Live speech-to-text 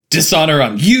Dishonor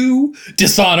on you,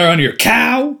 dishonor on your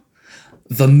cow.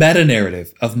 The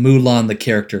meta-narrative of Mulan the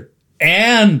character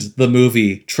and the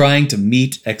movie trying to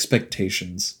meet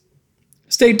expectations.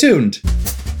 Stay tuned.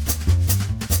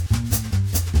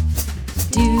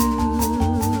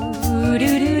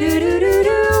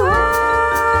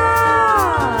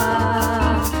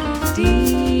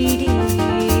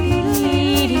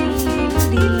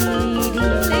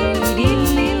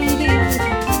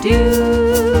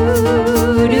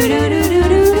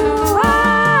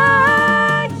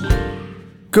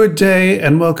 Good day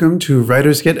and welcome to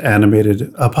Writers Get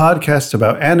Animated, a podcast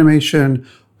about animation,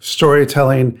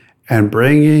 storytelling, and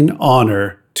bringing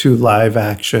honor to live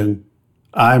action.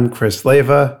 I'm Chris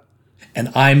Leva.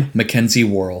 And I'm Mackenzie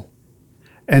Worrell.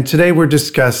 And today we're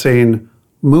discussing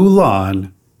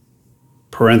Mulan,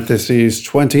 parentheses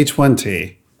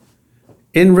 2020,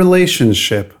 in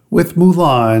relationship with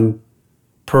Mulan,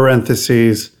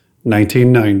 parentheses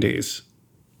 1990s.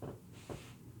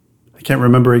 I can't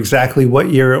remember exactly what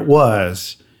year it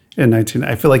was I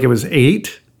feel like it was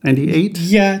 98.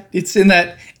 Yeah, it's in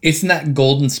that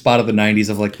golden spot of the 90s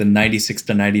of like the 96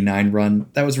 to 99 run.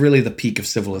 That was really the peak of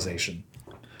civilization.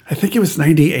 I think it was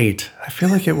 98. I feel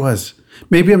like it was.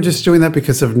 Maybe I'm just doing that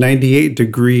because of 98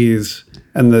 Degrees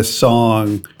and the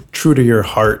song True to Your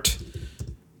Heart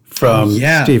from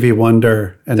Stevie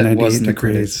Wonder and that 98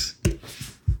 Degrees.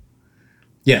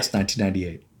 Yes,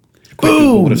 1998. Quick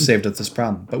Google would have saved us this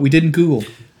problem, but we didn't Google.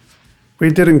 We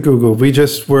didn't Google. We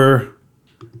just were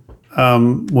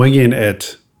winging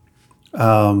it,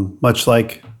 much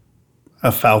like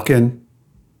a falcon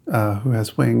who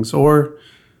has wings, or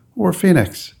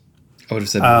Phoenix. I would have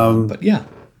said, but yeah,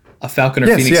 a falcon or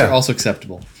Phoenix are also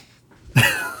acceptable.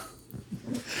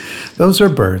 Those are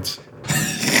birds.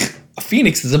 A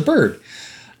phoenix is a bird.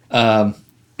 I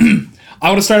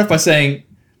want to start off by saying,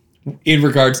 in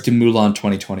regards to Mulan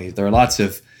 2020, there are lots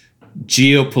of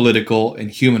geopolitical and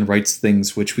human rights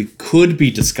things which we could be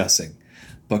discussing,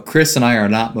 but Chris and I are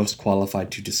not most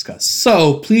qualified to discuss.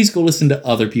 So please go listen to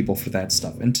other people for that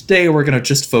stuff. And today we're going to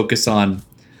just focus on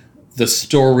the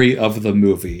story of the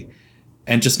movie.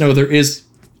 And just know there is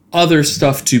other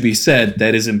stuff to be said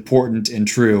that is important and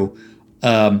true,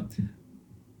 but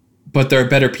there are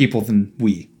better people than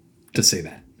we to say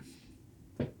that.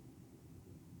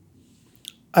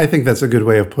 I think that's a good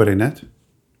way of putting it.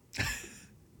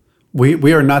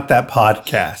 We are not that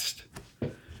podcast.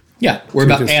 Yeah, we're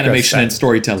about animation and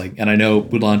storytelling. And I know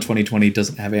Mulan 2020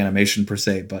 doesn't have animation per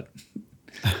se, but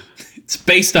it's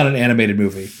based on an animated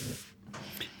movie.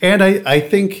 And I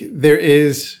think there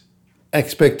is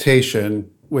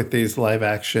expectation with these live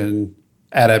action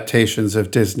adaptations of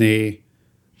Disney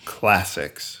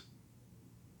classics,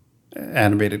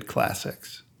 animated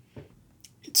classics.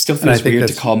 It still feels weird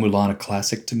to call Mulan a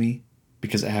classic to me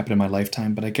because it happened in my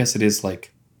lifetime, but I guess it is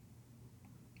like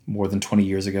more than 20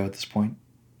 years ago at this point.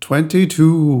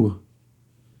 22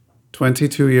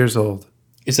 years old.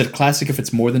 Is it a classic if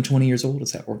it's more than 20 years old?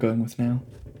 Is that what we're going with now?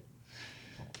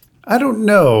 I don't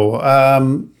know.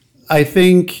 I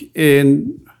think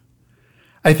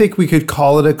we could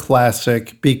call it a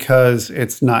classic because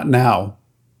it's not now.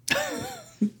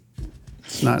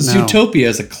 It's not now. Zootopia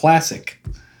is a classic.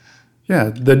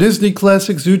 Yeah, the Disney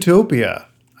classic Zootopia.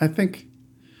 I think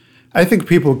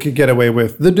people could get away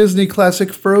with the Disney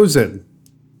classic Frozen.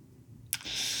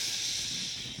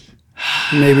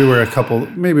 Maybe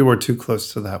we're too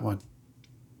close to that one.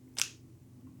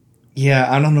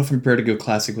 Yeah, I don't know if I'm prepared to go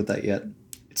classic with that yet.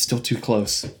 It's still too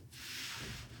close.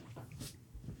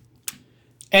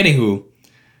 Anywho,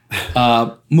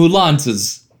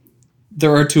 Mulan's,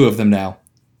 there are two of them now.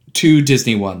 Two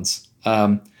Disney ones.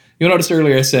 You'll notice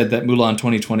earlier I said that Mulan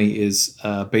 2020 is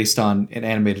based on an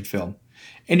animated film.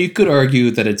 And you could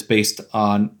argue that it's based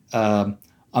on a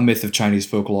myth of Chinese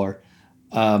folklore.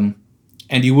 And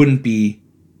you wouldn't be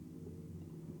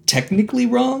technically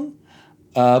wrong.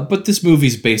 But this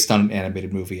movie's based on an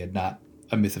animated movie and not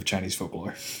a myth of Chinese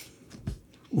folklore.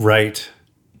 Right.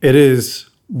 It is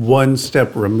one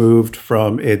step removed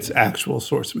from its actual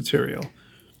source material.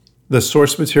 The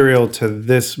source material to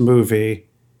this movie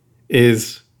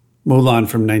is Mulan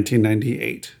from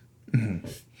 1998. Mm-hmm.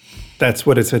 That's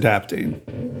what it's adapting.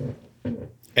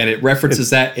 And it references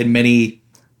that in many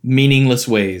meaningless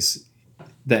ways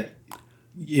that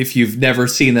if you've never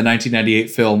seen the 1998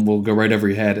 film will go right over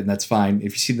your head, and that's fine.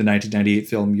 If you see the 1998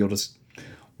 film, you'll just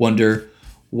wonder,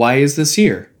 why is this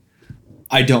here?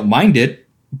 I don't mind it,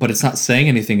 but it's not saying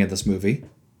anything in this movie.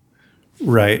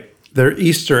 Right. They're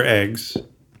Easter eggs.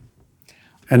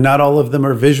 And not all of them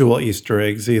are visual Easter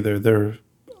eggs either. They're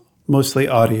mostly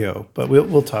audio, but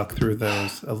we'll talk through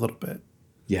those a little bit.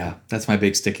 Yeah, that's my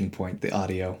big sticking point, the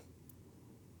audio.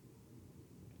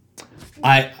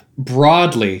 I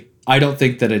don't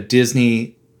think that a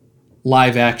Disney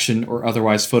live action or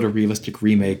otherwise photorealistic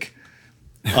remake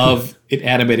of an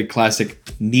animated classic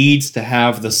needs to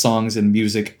have the songs and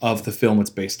music of the film it's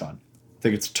based on. I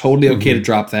think it's totally okay to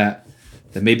drop that.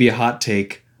 That may be a hot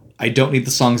take. I don't need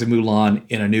the songs of Mulan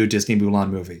in a new Disney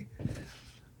Mulan movie.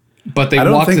 But they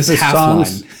walk this half line.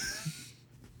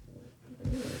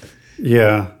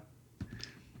 Yeah.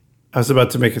 I was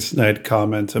about to make a snide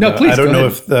comment about. No, please, I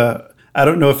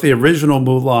don't know if the original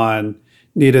Mulan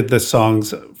needed the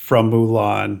songs from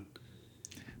Mulan.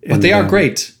 But they are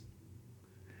great.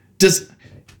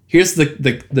 Here's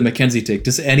the Mackenzie take.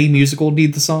 Does any musical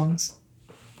need the songs?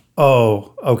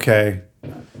 Oh, okay.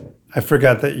 I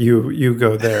forgot that you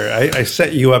go there. I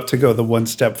set you up to go the one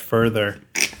step further.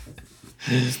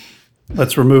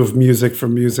 Let's remove music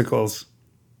from musicals.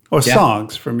 Or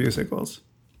songs from musicals.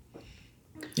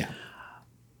 Yeah.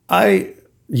 Okay.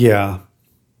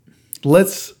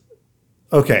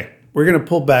 We're going to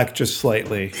pull back just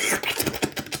slightly.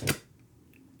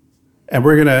 And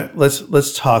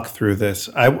let's talk through this.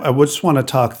 I just want to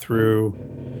talk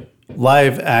through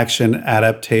live action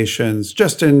adaptations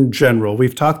just in general.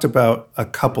 We've talked about a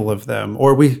couple of them,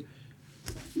 or we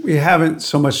haven't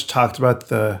so much talked about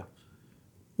the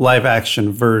live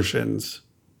action versions.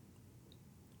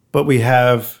 But we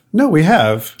have. We've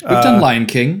done Lion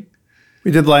King.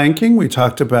 We did Lion King. We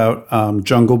talked about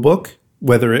Jungle Book,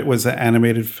 whether it was an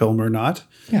animated film or not.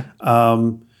 Yeah.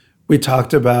 We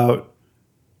talked about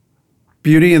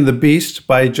Beauty and the Beast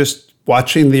by just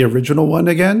watching the original one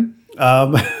again.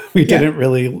 We didn't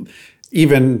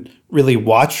really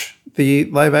watch the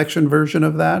live action version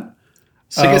of that.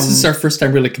 So I guess this is our first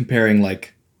time really comparing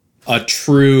like a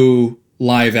true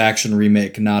live action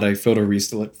remake, not a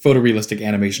photorealistic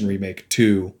animation remake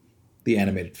to the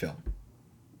animated film.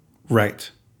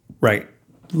 Right.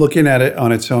 Looking at it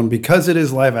on its own, because it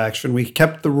is live action, we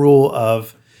kept the rule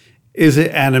of, is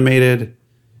it animated?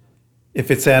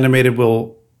 If it's animated,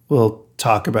 we'll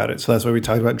talk about it. So that's why we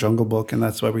talked about Jungle Book, and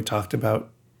that's why we talked about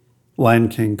Lion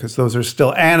King, because those are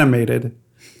still animated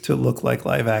to look like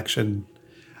live action.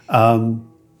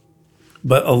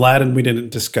 But Aladdin we didn't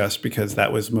discuss because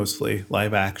that was mostly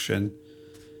live action.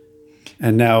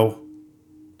 And now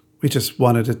we just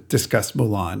wanted to discuss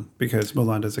Mulan because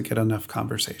Mulan doesn't get enough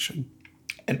conversation.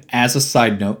 And as a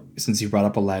side note, since you brought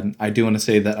up Aladdin, I do want to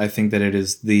say that I think that it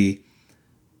is the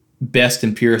best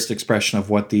and purest expression of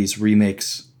what these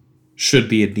remakes should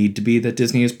be and need to be that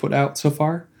Disney has put out so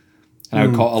far. And I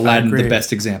would call Aladdin the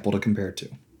best example to compare it to.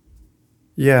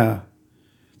 Yeah.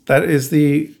 That is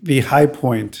the high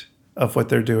point of what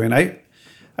they're doing. I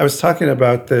was talking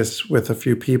about this with a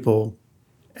few people,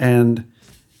 and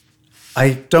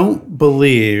I don't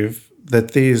believe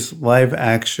that these live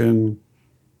action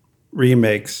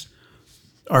remakes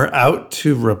are out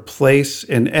to replace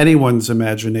in anyone's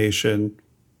imagination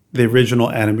the original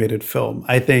animated film.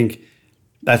 I think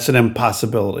that's an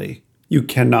impossibility. You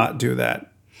cannot do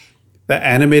that. The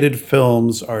animated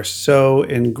films are so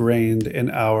ingrained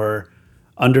in our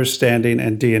understanding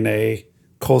and DNA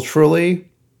culturally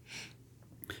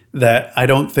that I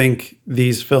don't think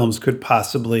these films could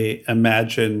possibly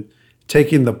imagine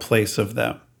taking the place of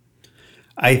them.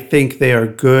 I think they are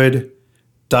good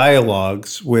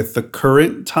dialogues with the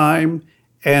current time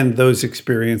and those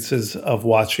experiences of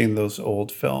watching those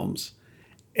old films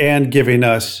and giving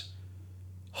us,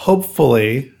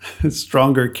 hopefully,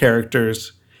 stronger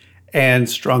characters and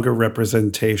stronger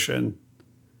representation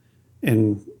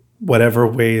in whatever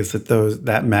ways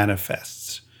that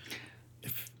manifests.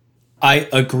 I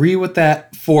agree with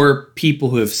that for people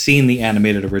who have seen the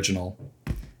animated original.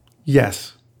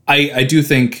 Yes. I do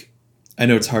think, I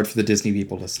know it's hard for the Disney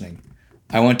people listening.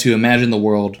 I want to imagine the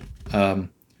world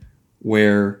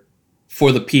where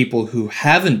for the people who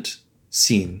haven't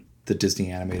seen the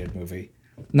Disney animated movie,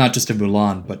 not just of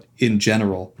Mulan, but in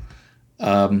general,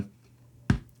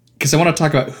 because I want to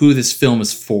talk about who this film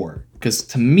is for. Because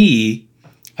to me,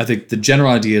 I think the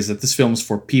general idea is that this film is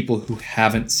for people who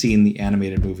haven't seen the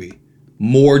animated movie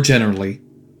more generally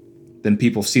than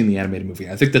people have seen the animated movie.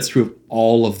 I think that's true of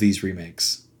all of these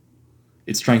remakes.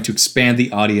 It's trying to expand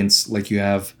the audience like you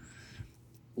have,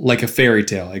 like a fairy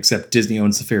tale, except Disney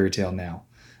owns the fairy tale now.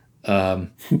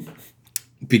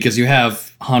 Because you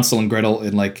have Hansel and Gretel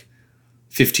in like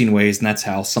 15 ways, and that's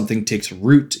how something takes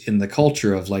root in the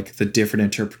culture of like the different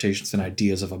interpretations and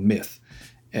ideas of a myth.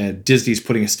 And Disney's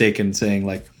putting a stake in saying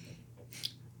like,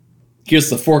 here's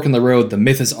the fork in the road, the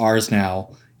myth is ours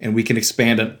now, and we can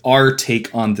expand on our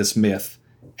take on this myth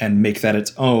and make that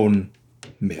its own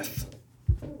myth.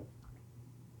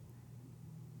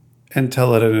 and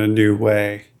tell it in a new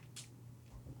way.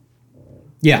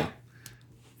 Yeah.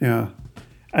 Yeah.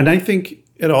 And I think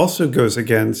it also goes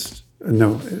against,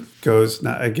 no, it goes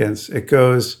not against, it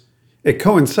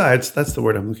coincides, that's the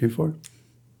word I'm looking for,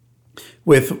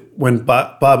 with when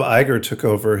Bob Iger took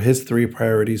over, his 3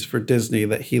 priorities for Disney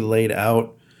that he laid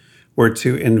out were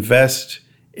to invest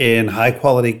in high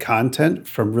quality content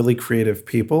from really creative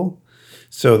people.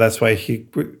 So that's when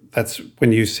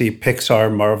you see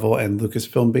Pixar, Marvel, and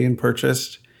Lucasfilm being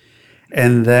purchased.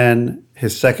 And then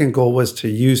his second goal was to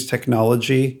use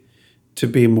technology to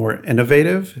be more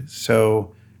innovative.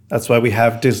 So that's why we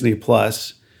have Disney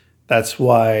Plus. That's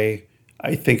why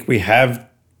I think we have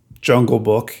Jungle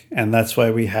Book, and that's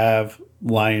why we have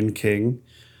Lion King.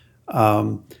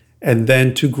 And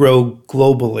then to grow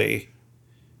globally.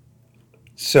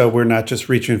 So we're not just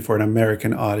reaching for an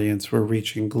American audience, we're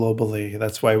reaching globally.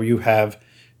 That's why you have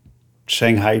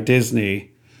Shanghai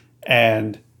Disney.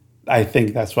 And I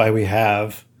think that's why we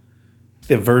have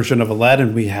the version of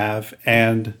Aladdin we have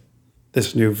and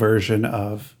this new version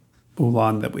of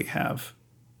Mulan that we have.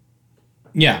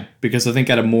 Yeah, because I think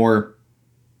at a more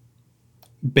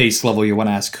base level, you want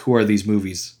to ask, who are these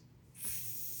movies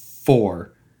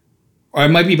for? Or it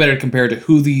might be better to compare to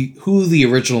who the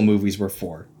original movies were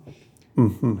for.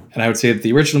 Mm-hmm. And I would say that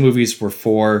the original movies were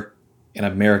for an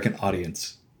American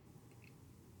audience.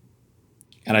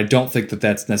 And I don't think that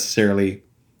that's necessarily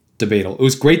debatable. It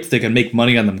was great that they could make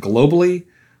money on them globally,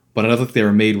 but I don't think they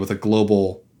were made with a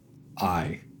global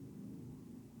eye.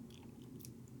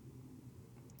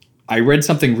 I read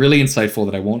something really insightful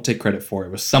that I won't take credit for. It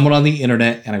was someone on the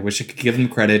internet, and I wish I could give them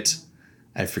credit.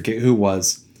 I forget who it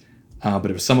was. But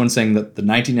it was someone saying that the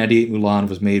 1998 Mulan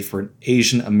was made for an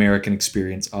Asian American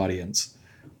experience audience.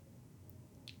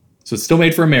 So it's still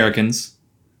made for Americans.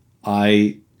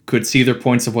 I could see their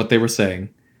points of what they were saying.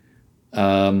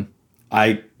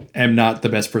 I am not the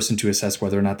best person to assess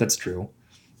whether or not that's true.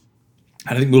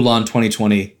 I think Mulan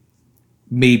 2020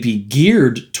 may be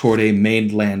geared toward a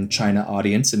mainland China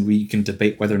audience, and we can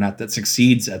debate whether or not that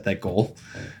succeeds at that goal.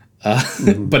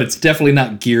 But it's definitely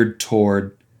not geared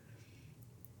toward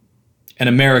an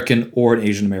American or an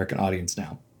Asian American audience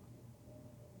now.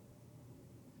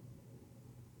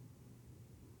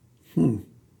 And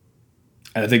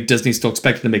I think Disney's still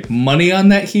expected to make money on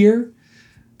that here.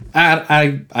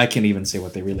 I can't even say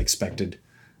what they really expected.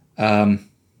 I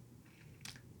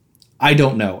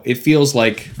don't know. It feels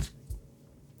like,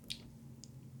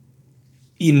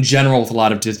 in general, with a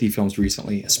lot of Disney films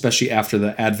recently, especially after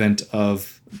the advent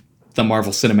of the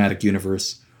Marvel Cinematic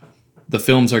Universe, the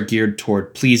films are geared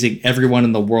toward pleasing everyone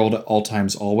in the world at all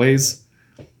times, always.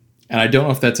 And I don't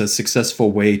know if that's a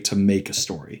successful way to make a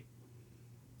story.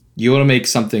 You want to make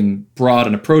something broad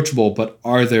and approachable, but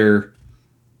are there,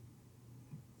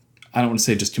 I don't want to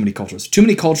say just too many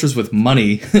cultures with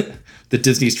money that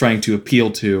Disney's trying to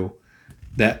appeal to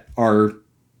that are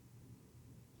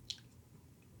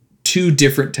too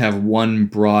different to have one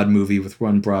broad movie with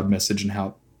one broad message and how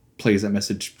it plays that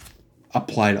message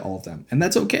apply to all of them. And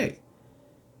that's okay.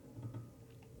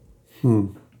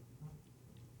 And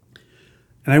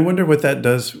I wonder what that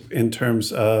does in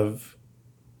terms of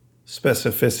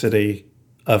specificity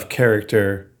of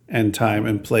character and time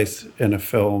and place in a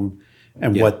film,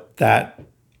 and what that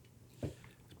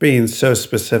being so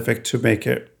specific to make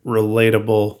it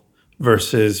relatable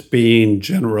versus being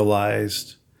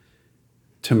generalized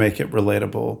to make it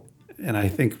relatable. And I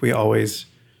think we always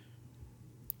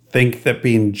think that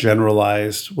being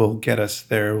generalized will get us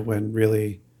there when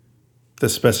really the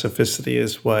specificity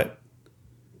is what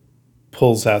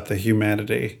pulls out the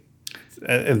humanity.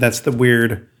 And that's the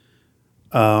weird,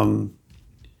 what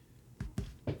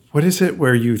is it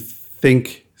where you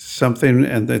think something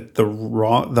and that the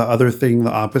other thing,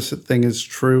 the opposite thing is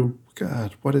true?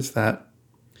 God, what is that?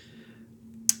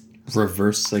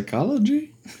 Reverse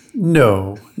psychology?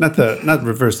 No, not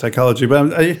reverse psychology,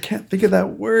 but I can't think of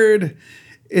that word.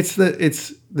 It's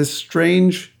this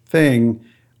strange thing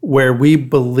where we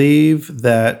believe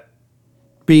that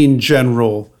being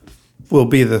general will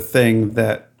be the thing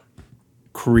that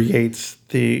creates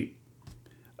a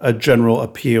general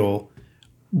appeal,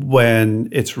 when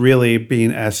it's really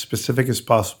being as specific as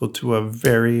possible to a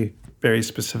very, very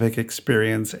specific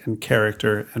experience and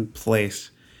character and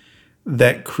place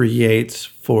that creates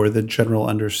for the general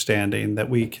understanding that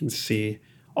we can see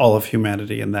all of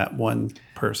humanity in that one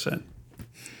person.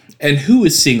 And who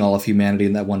is seeing all of humanity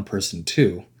in that one person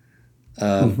too?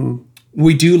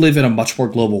 We do live in a much more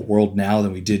global world now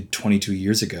than we did 22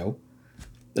 years ago.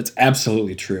 That's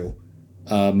absolutely true.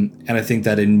 And I think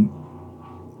that in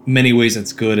many ways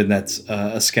that's good, and that's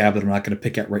a scab that I'm not going to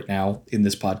pick at right now in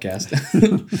this podcast.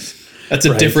 That's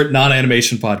a different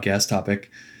non-animation podcast topic.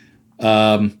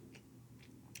 But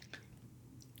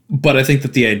I think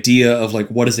that the idea of like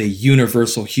what is a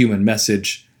universal human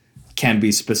message can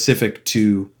be specific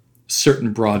to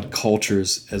certain broad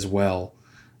cultures as well.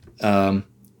 And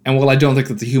while I don't think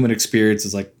that the human experience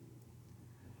is like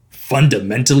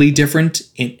fundamentally different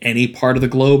in any part of the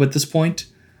globe at this point,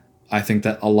 I think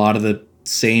that a lot of the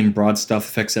same broad stuff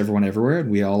affects everyone everywhere, and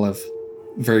we all have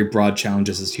very broad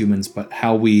challenges as humans, but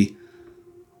how we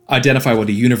identify what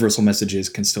a universal message is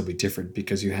can still be different,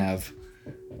 because you have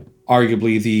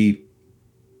arguably the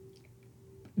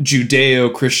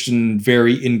Judeo-Christian,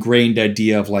 very ingrained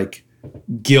idea of like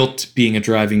guilt being a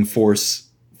driving force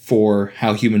for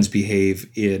how humans behave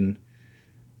in,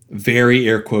 very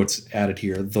air quotes added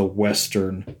here, the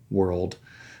Western world.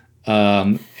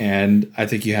 And I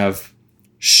think you have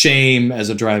shame as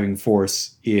a driving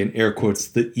force in, air quotes,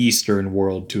 the Eastern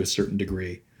world to a certain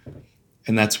degree.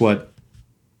 And that's what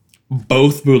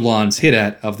both Mulans hit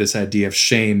at, of this idea of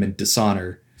shame and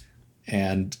dishonor.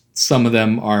 And some of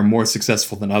them are more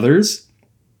successful than others.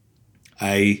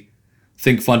 I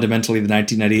think fundamentally the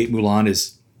 1998 Mulan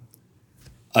is,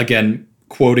 again,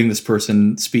 quoting this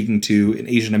person, speaking to an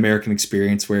Asian American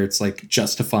experience where it's like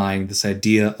justifying this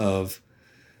idea of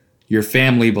your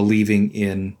family believing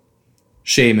in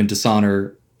shame and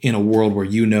dishonor in a world where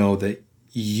you know that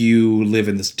you live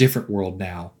in this different world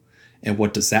now. And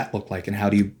what does that look like? And how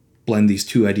do you blend these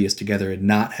two ideas together and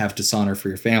not have dishonor for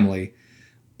your family,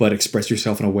 but express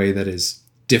yourself in a way that is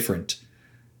different?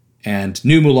 And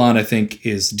New Mulan, I think,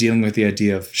 is dealing with the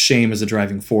idea of shame as a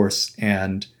driving force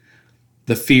and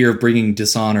the fear of bringing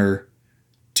dishonor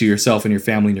to yourself and your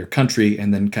family and your country,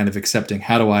 and then kind of accepting,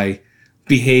 how do I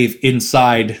behave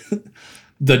inside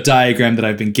the diagram that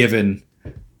I've been given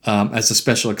as a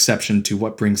special exception to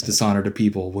what brings dishonor to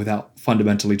people without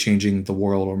fundamentally changing the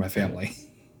world or my family.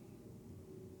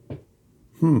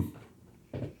 I'll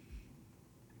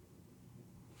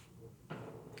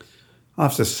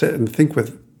have to sit and think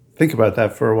about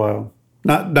that for a while.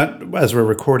 Not as we're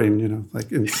recording,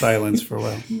 like in silence for a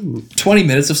while. 20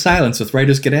 minutes of silence with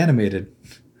Writers Get Animated.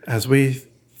 As we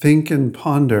think and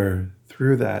ponder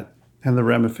through that and the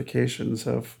ramifications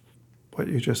of what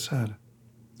you just said.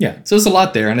 Yeah, so there's a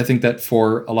lot there. And I think that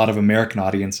for a lot of American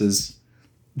audiences,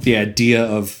 the idea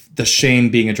of the shame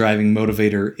being a driving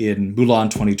motivator in Mulan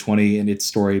 2020 and its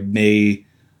story may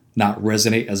not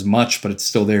resonate as much, but it's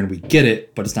still there and we get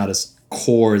it, but it's not as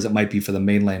core as it might be for the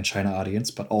mainland China audience.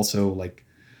 But also, like,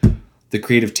 the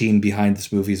creative team behind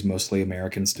this movie is mostly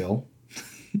American still.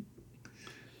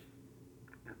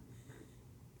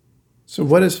 So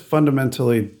what is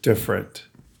fundamentally different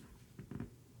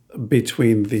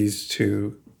between these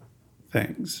two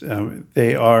things?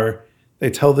 They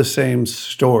tell the same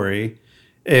story.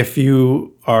 If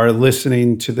you are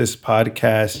listening to this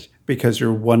podcast because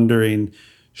you're wondering,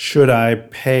 should I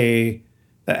pay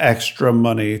the extra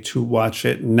money to watch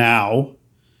it now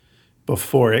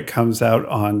before it comes out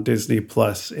on Disney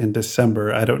Plus in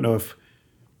December? I don't know if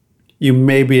you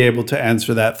may be able to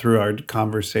answer that through our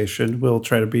conversation. We'll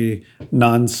try to be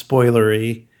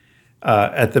non-spoilery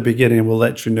at the beginning. We'll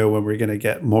let you know when we're going to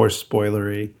get more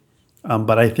spoilery.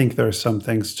 But I think there are some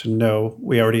things to know.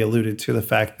 We already alluded to the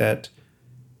fact that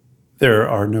there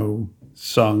are no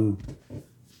sung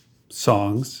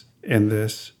songs in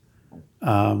this.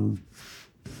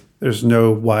 There's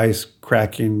no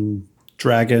wisecracking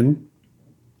dragon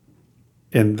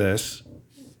in this.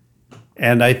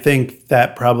 And I think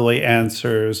that probably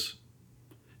answers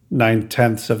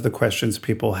 9/10 of the questions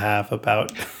people have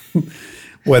about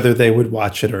whether they would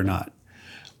watch it or not.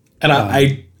 And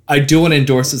I do want to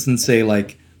endorse this and say,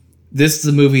 like, this is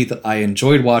a movie that I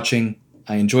enjoyed watching.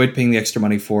 I enjoyed paying the extra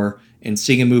money for, and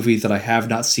seeing a movie that I have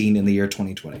not seen in the year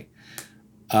 2020.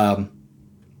 I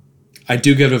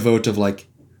do give it a vote of, like,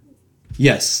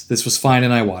 yes, this was fine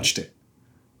and I watched it.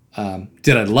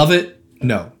 Did I love it?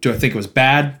 No. Do I think it was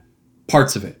bad?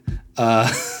 Parts of it.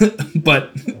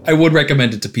 But I would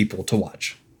recommend it to people to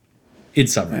watch. In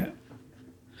summary.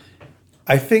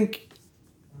 I think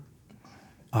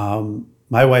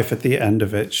my wife at the end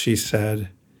of it, she's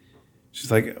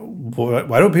like,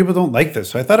 why do people don't like this?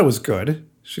 So I thought it was good.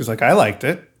 She's like, I liked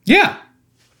it. Yeah.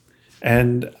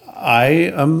 And I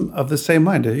am of the same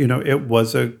mind. It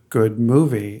was a good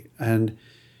movie. And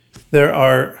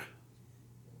I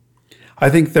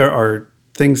think there are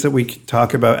things that we can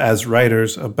talk about as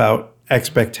writers about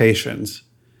expectations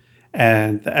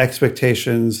and the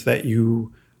expectations that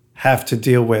you have to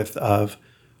deal with of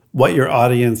what your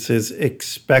audience is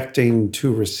expecting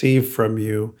to receive from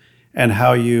you and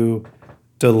how you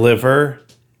deliver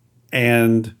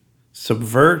and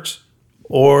subvert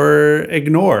or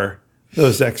ignore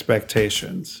those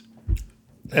expectations.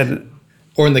 And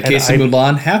or in the case of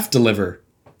Mulan, half deliver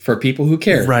for people who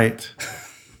care. Right.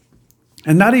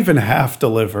 And not even half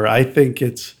deliver. I think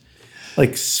it's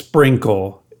like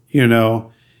sprinkle, you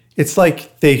know. It's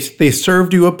like they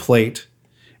served you a plate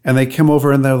and they come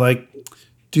over and they're like,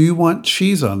 do you want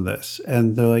cheese on this?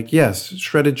 And they're like, yes,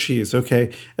 shredded cheese.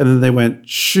 Okay. And then they went,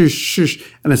 shush, shush.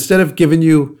 And instead of giving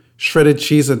you shredded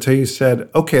cheese until you said,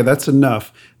 okay, that's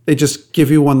enough, they just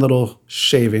give you one little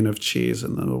shaving of cheese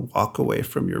and then they'll walk away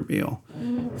from your meal.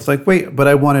 It's like, wait, but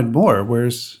I wanted more.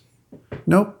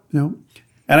 Nope.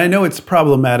 And I know it's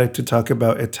problematic to talk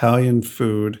about Italian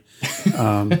food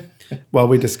while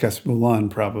we discuss Mulan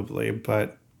probably,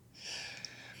 but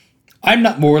I'm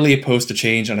not morally opposed to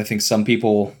change, and I think some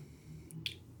people,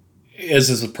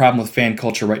 as is a problem with fan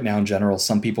culture right now in general,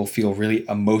 some people feel really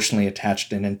emotionally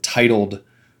attached and entitled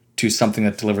to something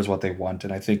that delivers what they want.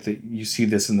 And I think that you see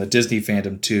this in the Disney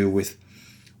fandom too, with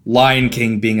Lion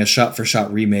King being a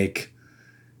shot-for-shot remake,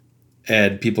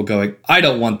 and people going, I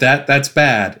don't want that, that's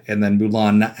bad. And then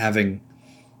Mulan not having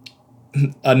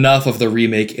enough of the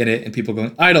remake in it, and people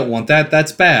going, I don't want that,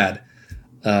 that's bad.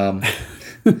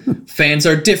 Fans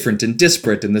are different and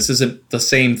disparate, and this isn't the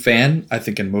same fan, I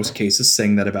think in most cases,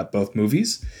 saying that about both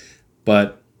movies.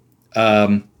 But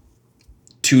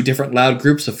two different loud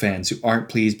groups of fans who aren't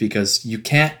pleased because you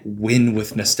can't win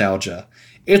with nostalgia.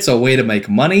 It's a way to make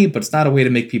money, but it's not a way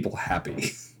to make people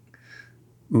happy.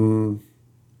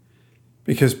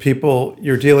 Because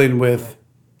you're dealing with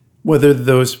whether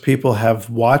those people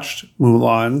have watched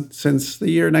Mulan since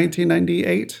the year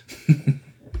 1998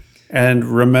 and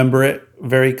remember it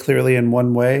very clearly in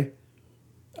one way,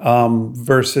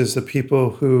 versus the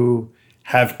people who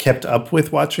have kept up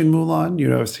with watching Mulan. You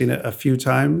know, I've seen it a few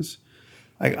times.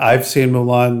 I've seen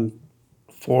Mulan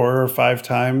 4 or 5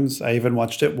 times. I even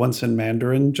watched it once in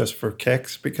Mandarin just for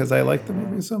kicks because I like the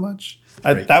movie so much.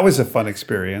 That was a fun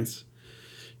experience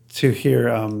to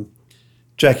hear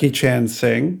Jackie Chan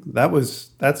sing.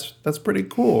 That's pretty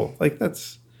cool. Like,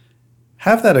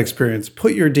 have that experience.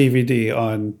 Put your DVD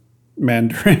on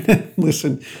Mandarin and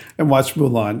listen and watch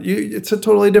Mulan. It's a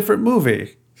totally different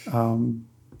movie. I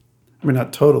mean,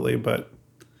 not totally, but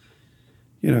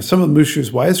you know, some of Mushu's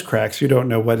wisecracks, you don't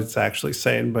know what it's actually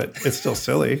saying, but it's still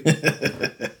silly.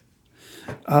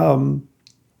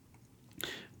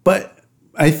 But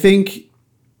I think,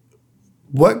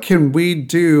 what can we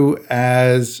do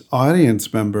as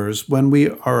audience members when we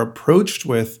are approached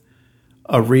with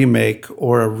a remake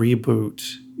or a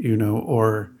reboot, you know,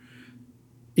 or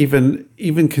even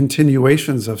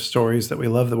continuations of stories that we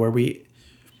love, where we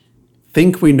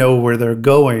think we know where they're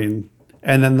going,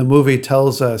 and then the movie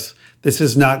tells us this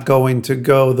is not going to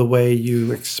go the way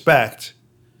you expect.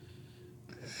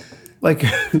 Like,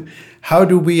 how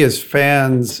do we as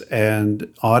fans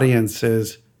and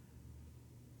audiences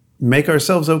make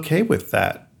ourselves okay with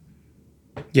that?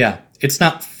 Yeah, it's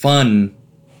not fun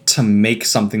to make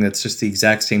something that's just the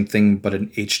exact same thing but in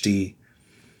HD.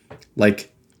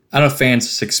 Like, I don't know if fans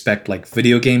just expect like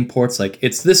video game ports, like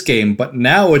it's this game, but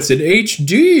now it's in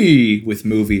HD with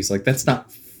movies. Like, that's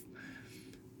not.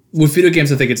 With video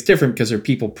games, I think it's different because there are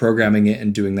people programming it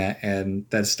and doing that, and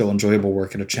that's still enjoyable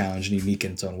work and a challenge and unique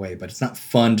in its own way. But it's not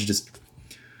fun to just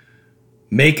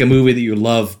make a movie that you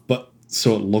love, but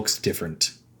so it looks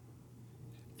different.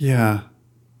 Yeah.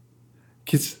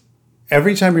 Because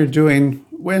every time you're doing,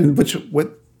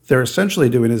 what they're essentially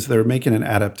doing is they're making an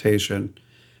adaptation.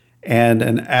 And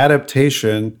an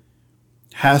adaptation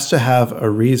has to have a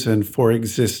reason for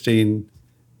existing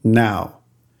now.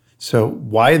 So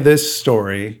why this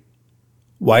story?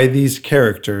 Why these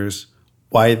characters?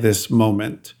 Why this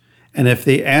moment? And if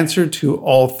the answer to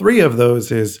all 3 of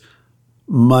those is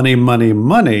money, money,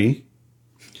 money,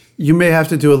 you may have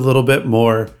to do a little bit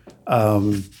more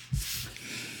to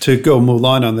go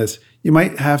Mulan on this. You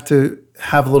might have to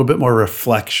have a little bit more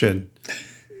reflection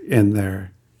in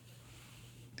there.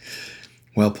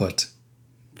 Well put.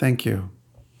 Thank you.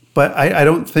 But I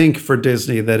don't think for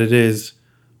Disney that it is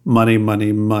money,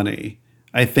 money, money.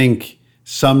 I think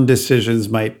some decisions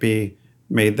might be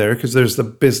made there because there's the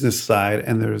business side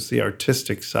and there's the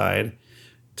artistic side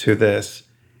to this.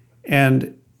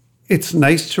 And it's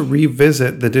nice to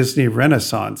revisit the Disney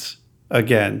Renaissance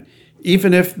again.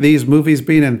 Even if these movies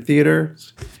being in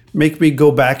theaters make me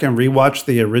go back and rewatch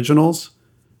the originals.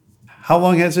 How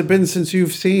long has it been since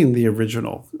you've seen the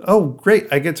original? Oh, great.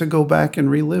 I get to go back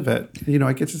and relive it. You know,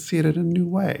 I get to see it in a new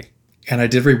way. And I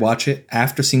did rewatch it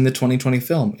after seeing the 2020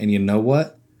 film. And you know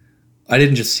what? I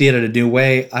didn't just see it in a new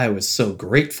way. I was so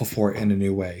grateful for it in a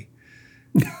new way.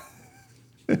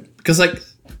 Because, like,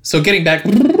 so getting back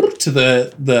to to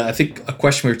the I think a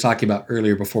question we were talking about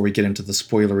earlier before we get into the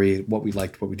spoilery, what we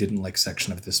liked, what we didn't like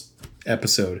section of this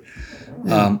episode.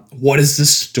 What is the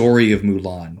story of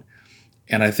Mulan?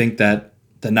 And I think that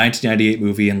the 1998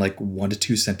 movie, in like 1 to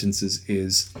 2 sentences,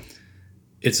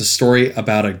 it's a story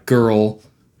about a girl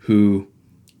who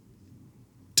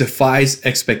defies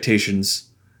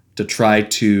expectations to try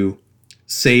to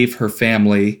save her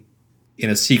family in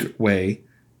a secret way.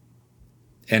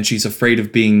 And she's afraid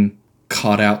of being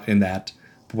caught out in that.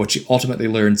 But what she ultimately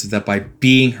learns is that by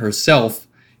being herself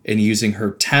and using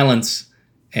her talents,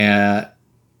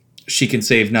 she can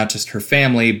save not just her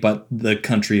family, but the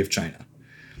country of China.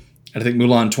 And I think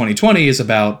Mulan 2020 is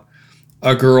about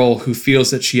a girl who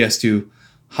feels that she has to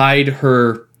hide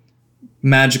her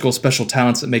magical special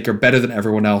talents that make her better than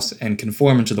everyone else and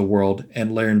conform into the world,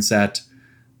 and learns that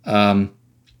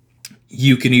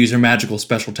you can use your magical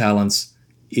special talents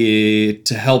to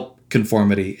help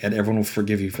conformity, and everyone will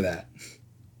forgive you for that.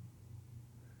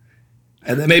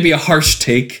 And that may be a harsh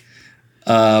take,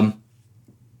 but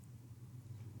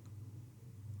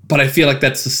I feel like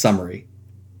that's the summary.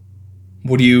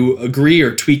 Would you agree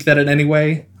or tweak that in any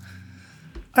way?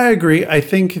 I agree. I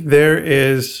think there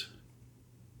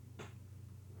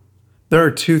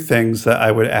are 2 things that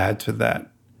I would add to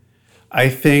that. I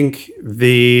think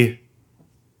the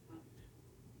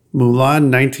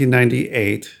Mulan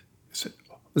 1998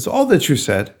 is all that you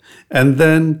said. And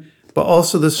then, but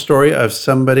also the story of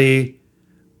somebody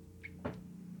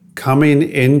coming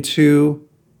into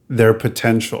their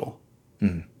potential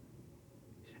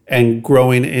and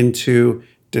growing into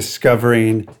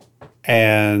discovering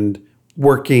and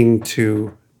working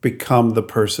to become the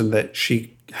person that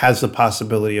she has the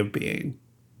possibility of being.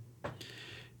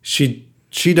 She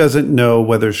doesn't know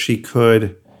whether she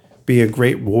could be a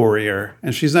great warrior,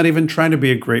 and she's not even trying to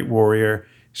be a great warrior.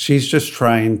 She's just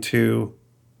trying to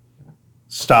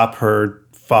stop her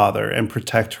father and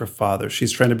protect her father.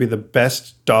 She's trying to be the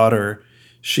best daughter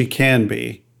she can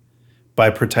be by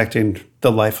protecting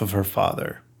the life of her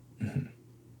father. Mm-hmm.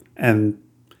 And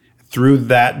through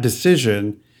that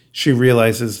decision, she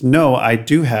realizes, no, I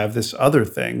do have this other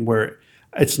thing where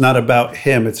it's not about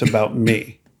him, it's about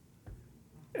me.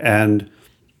 And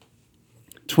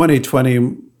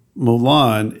 2020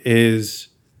 Mulan is,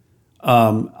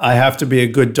 I have to be a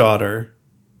good daughter.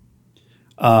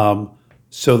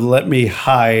 So let me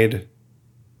hide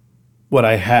what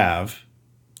I have,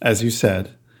 as you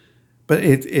said. But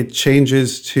it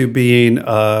changes to being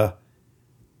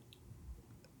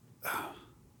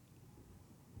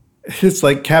it's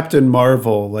like Captain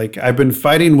Marvel. Like, I've been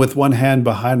fighting with one hand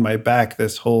behind my back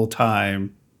this whole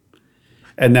time.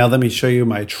 And now let me show you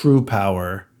my true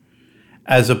power,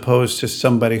 as opposed to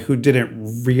somebody who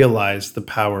didn't realize the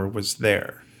power was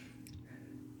there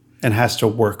and has to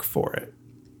work for it.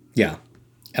 Yeah.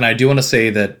 And I do want to say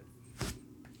that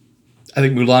I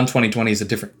think Mulan 2020 is a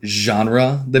different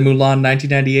genre than Mulan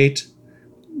 1998.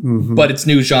 Mm-hmm. But it's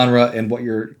new genre, and what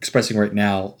you're expressing right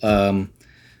now,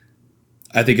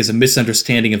 I think is a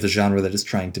misunderstanding of the genre that it's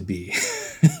trying to be,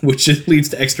 which leads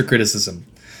to extra criticism.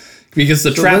 Because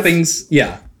the trappings,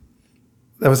 yeah.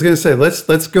 I was going to say,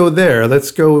 let's go there.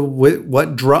 Let's go with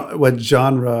what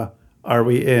genre are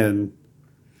we in?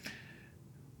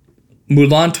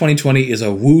 Mulan 2020 is a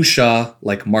wuxia,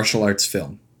 like martial arts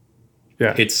film.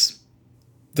 Yeah. It's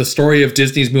the story of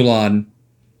Disney's Mulan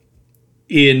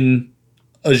in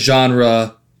a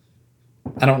genre,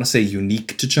 I don't want to say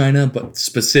unique to China, but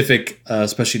specific,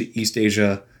 especially to East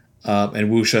Asia. And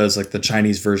wuxia is like the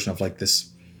Chinese version of like this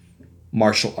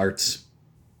martial arts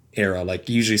era. Like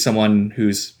usually someone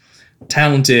who's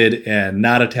talented and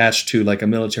not attached to like a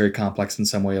military complex in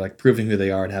some way, like proving who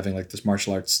they are and having like this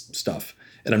martial arts stuff.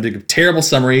 And I'm doing a terrible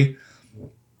summary,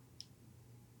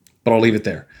 but I'll leave it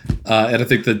there. And I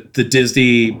think that the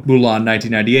Disney Mulan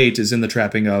 1998 is in the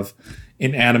trapping of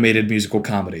an animated musical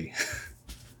comedy.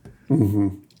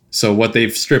 Mm-hmm. So what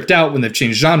they've stripped out when they've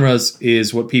changed genres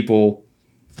is what people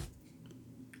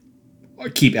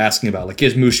keep asking about. Like,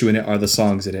 is Mushu in it? Are the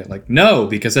songs in it? Like, no,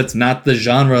 because that's not the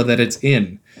genre that it's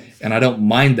in. And I don't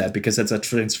mind that, because that's a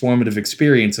transformative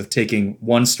experience of taking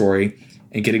one story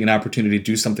and getting an opportunity to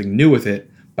do something new with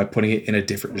it by putting it in a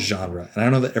different genre. And I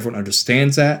don't know that everyone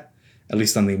understands that, at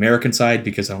least on the American side,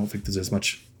 because I don't think there's as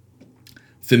much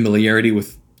familiarity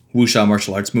with wuxia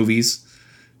martial arts movies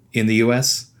in the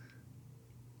US.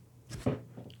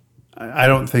 I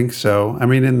don't think so. I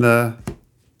mean, I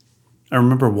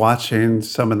remember watching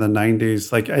some in the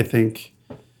 90s. Like, I think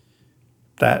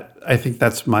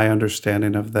that's my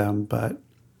understanding of them, but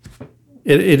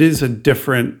it is a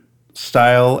different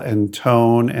style and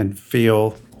tone and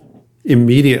feel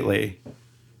immediately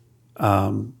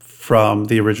from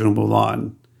the original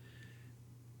Mulan.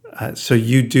 So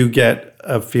you do get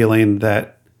a feeling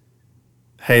that,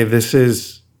 hey, this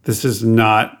is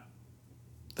not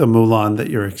the Mulan that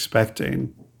you're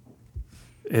expecting.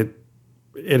 It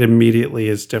immediately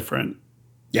is different.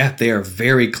 Yeah, they are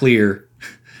very clear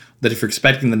that if you're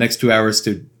expecting the next 2 hours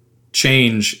to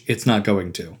change, it's not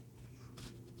going to.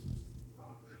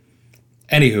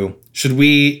 Anywho, should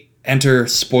we enter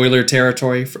spoiler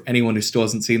territory for anyone who still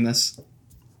hasn't seen this?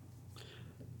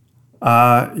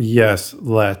 Yes,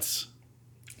 let's.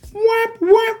 Whap,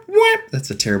 whap, whap.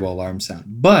 That's a terrible alarm sound.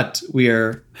 But we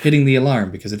are hitting the alarm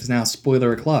because it is now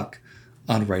spoiler o'clock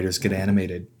on Writers Get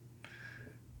Animated.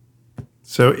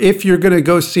 So if you're going to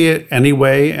go see it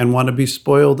anyway and want to be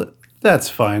spoiled, that's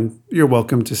fine. You're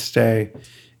welcome to stay.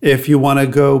 If you want to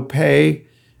go pay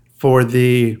for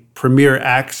the premiere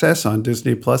access on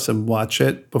Disney Plus and watch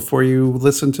it before you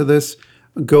listen to this,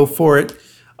 go for it.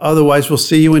 Otherwise, we'll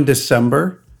see you in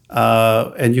December.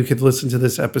 And you could listen to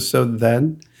this episode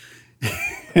then,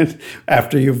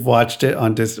 after you've watched it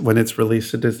on when it's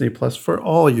released to Disney Plus for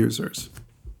all users.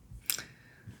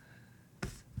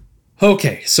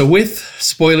 Okay, so with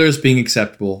spoilers being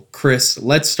acceptable, Chris,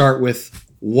 let's start with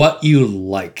what you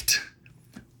liked.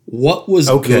 What was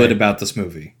good about this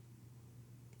movie?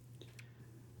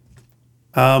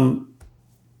 I'm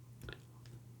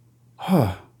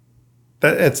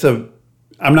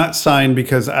not signed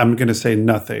because I'm going to say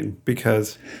nothing,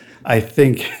 because I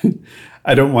think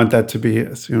I don't want that to be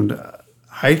assumed.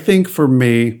 I think for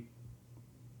me,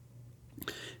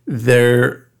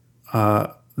 there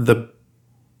are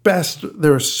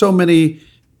so many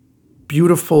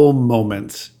beautiful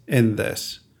moments in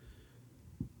this.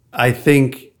 I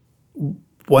think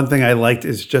one thing I liked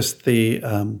is just the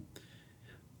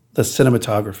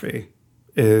cinematography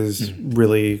is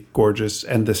really gorgeous,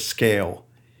 and the scale.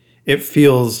 It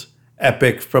feels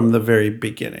epic from the very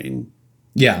beginning.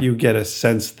 Yeah. You get a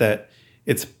sense that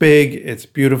it's big, it's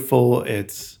beautiful,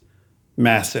 it's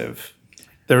massive.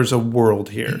 There's a world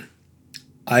here.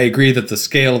 I agree that the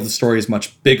scale of the story is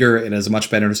much bigger. It has a much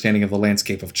better understanding of the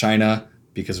landscape of China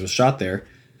because it was shot there.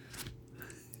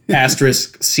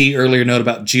 Asterisk, see earlier note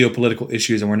about geopolitical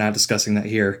issues, and we're not discussing that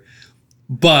here.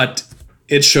 But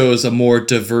it shows a more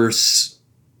diverse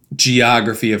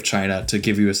geography of China to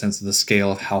give you a sense of the scale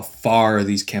of how far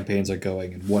these campaigns are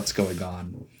going and what's going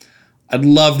on. I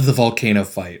loved the volcano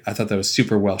fight. I thought that was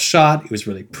super well shot. It was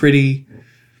really pretty.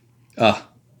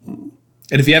 And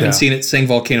if you haven't seen it, saying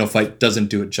volcano fight doesn't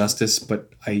do it justice,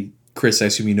 but Chris, I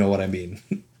assume you know what I mean.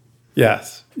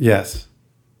 Yes.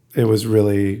 It was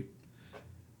really...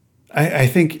 I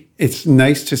think it's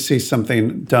nice to see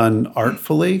something done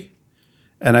artfully,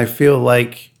 and I feel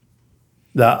like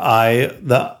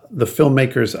the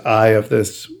filmmaker's eye of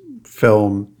this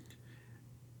film,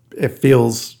 it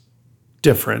feels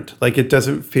different. Like, it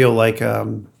doesn't feel like I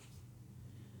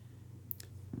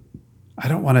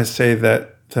don't want to say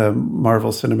that the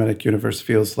Marvel Cinematic Universe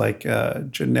feels like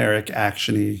generic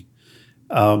action-y,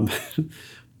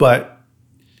 but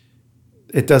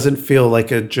it doesn't feel like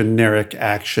a generic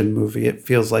action movie. It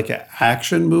feels like an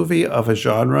action movie of a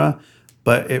genre,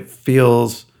 but it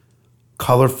feels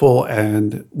colorful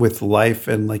and with life,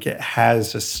 and like it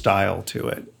has a style to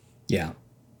it. Yeah.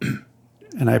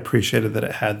 And I appreciated that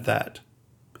it had that.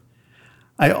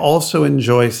 I also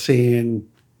enjoy seeing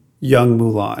young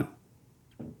Mulan.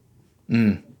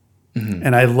 Mm-hmm.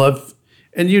 And I love,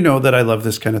 and you know that I love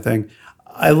this kind of thing.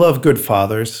 I love good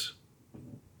fathers.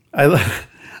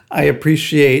 I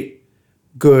appreciate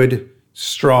good,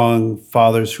 strong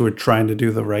fathers who are trying to do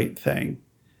the right thing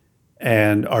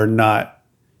and are not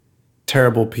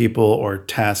terrible people or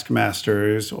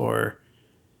taskmasters, or,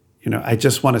 I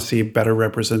just want to see better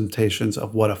representations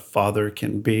of what a father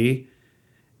can be.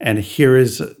 And here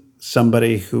is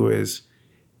somebody who is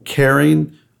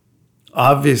caring,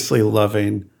 obviously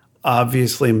loving,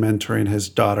 obviously mentoring his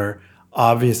daughter,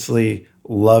 obviously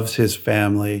loves his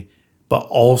family, but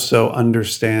also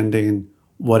understanding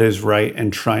what is right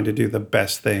and trying to do the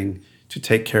best thing to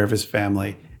take care of his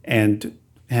family and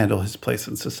handle his place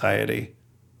in society.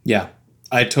 Yeah,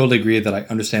 I totally agree that I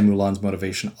understand Mulan's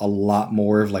motivation a lot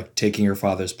more of like taking her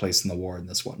father's place in the war in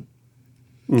this one.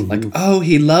 Mm-hmm. Like, oh,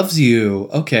 he loves you.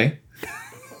 Okay.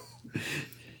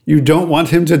 You don't want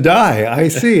him to die. I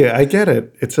see it. I get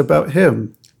it. It's about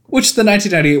him. Which the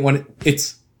 1998 one,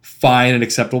 it's fine and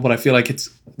acceptable, but I feel like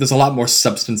there's a lot more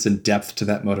substance and depth to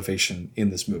that motivation in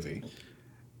this movie.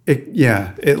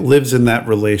 It lives in that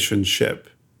relationship.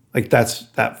 Like, that's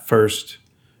that first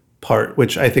part,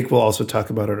 which I think we'll also talk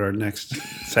about at our next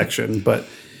section. But,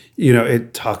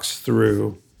 it talks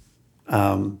through,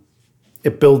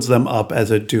 it builds them up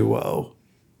as a duo.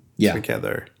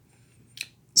 together.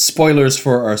 Spoilers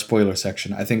for our spoiler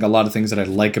section. I think a lot of things that I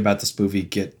like about this movie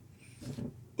get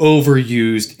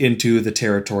overused into the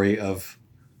territory of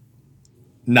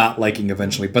not liking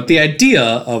eventually. But the idea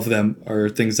of them are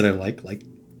things that I like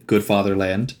Good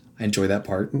Fatherland. I enjoy that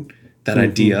part, that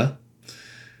idea.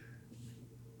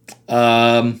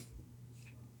 I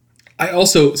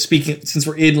also, since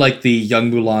we're in like the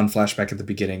young Mulan flashback at the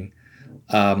beginning,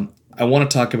 I want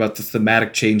to talk about the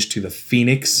thematic change to the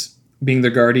Phoenix being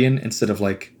their guardian instead of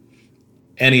like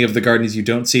any of the guardians you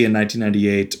don't see in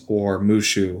 1998 or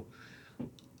Mushu.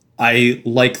 I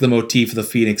like the motif of the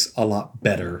Phoenix a lot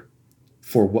better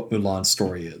for what Mulan's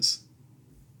story is.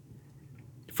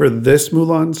 For this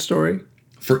Mulan story?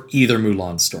 For either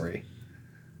Mulan story.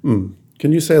 Can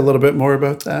you say a little bit more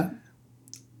about that?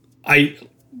 I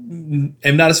am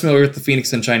not as familiar with the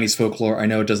Phoenix in Chinese folklore. I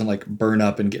know it doesn't like burn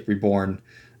up and get reborn.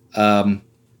 But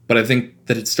I think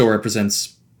that it still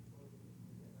represents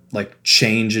like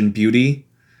change and beauty.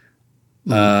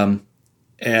 And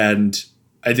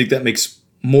I think that makes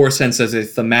more sense as a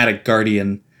thematic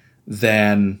guardian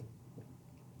than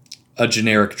a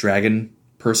generic dragon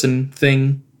person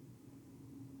thing.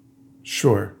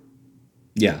 Sure.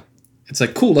 Yeah. It's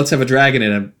like, cool, let's have a dragon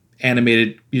in an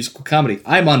animated musical comedy.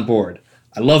 I'm on board.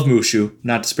 I love Mushu,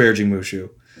 not disparaging Mushu.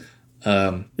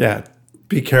 Yeah.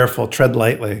 Be careful. Tread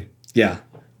lightly. Yeah.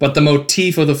 But the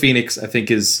motif of the Phoenix, I think,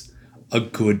 is a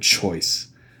good choice.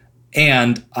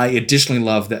 And I additionally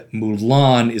love that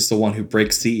Mulan is the one who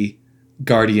breaks the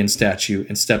guardian statue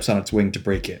and steps on its wing to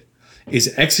break it. Is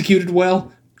it executed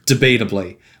well?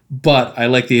 Debatably. But I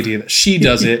like the idea that she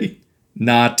does it,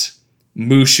 not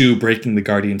Mushu breaking the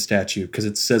guardian statue, because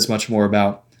it says much more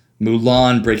about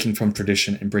Mulan breaking from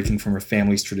tradition and breaking from her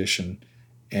family's tradition.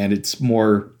 And it's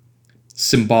more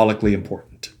symbolically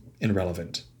important and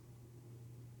relevant.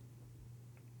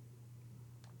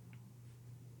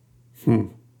 I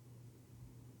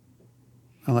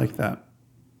like that.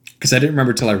 Because I didn't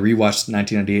remember till I rewatched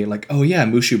 1998, like, oh yeah,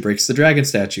 Mushu breaks the dragon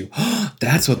statue.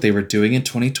 That's what they were doing in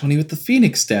 2020 with the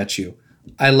Phoenix statue.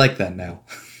 I like that now.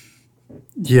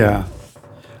 Yeah.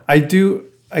 I do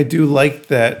like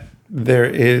that there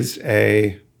is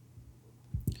a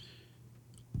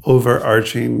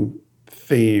overarching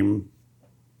theme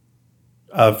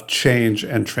of change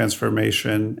and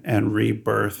transformation and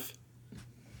rebirth.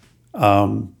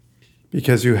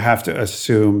 Because you have to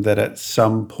assume that at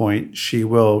some point she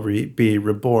will be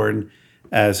reborn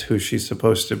as who she's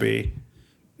supposed to be.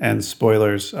 And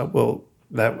spoilers,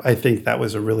 I think that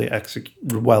was a really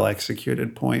well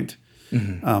executed point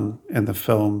in the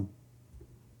film.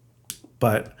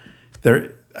 But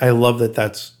I love that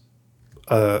that's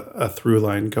a through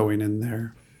line going in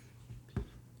there.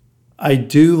 I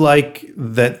do like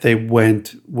that they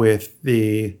went with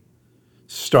the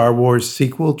Star Wars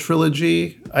sequel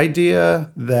trilogy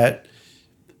idea, that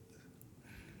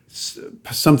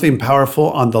something powerful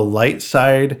on the light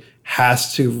side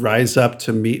has to rise up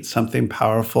to meet something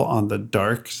powerful on the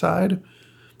dark side,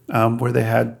 where they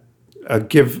had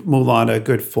give Mulan a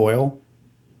good foil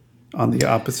on the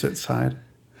opposite side.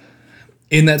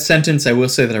 In that sentence, I will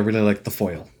say that I really like the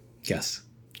foil. Yes.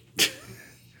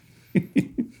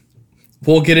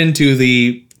 We'll get into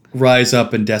the rise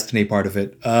up and destiny part of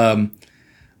it.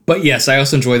 But yes, I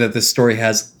also enjoy that this story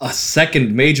has a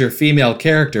second major female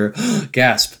character.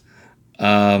 Gasp.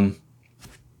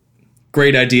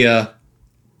 Great idea.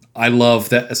 I love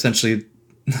that essentially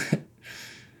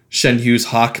Shen Yu's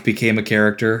Hawk became a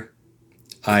character.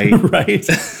 Right.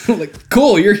 Like,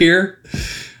 cool, you're here.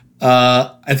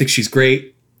 I think she's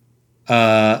great.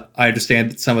 I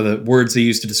understand that some of the words they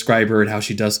use to describe her and how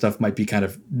she does stuff might be kind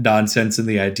of nonsense in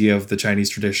the idea of the Chinese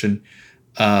tradition.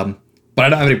 But I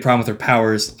don't have any problem with her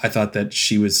powers. I thought that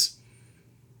she was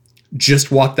just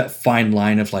walked that fine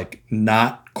line of like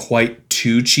not quite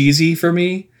too cheesy for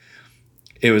me.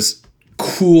 It was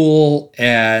cool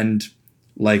and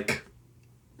like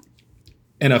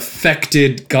an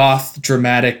affected goth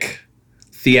dramatic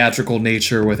theatrical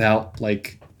nature without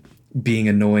like being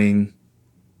annoying.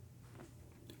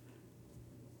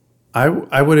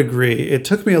 I would agree. It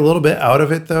took me a little bit out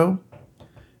of it though,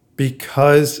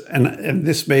 because and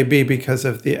this may be because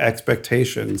of the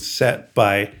expectations set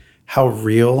by how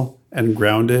real and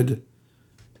grounded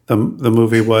the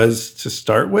movie was to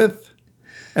start with,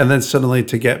 and then suddenly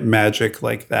to get magic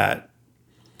like that,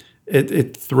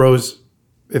 it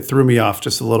threw me off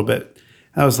just a little bit.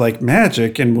 I was like,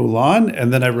 magic in Mulan,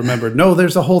 and then I remembered, no,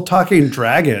 there's a whole talking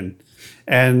dragon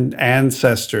and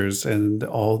ancestors and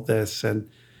all this, and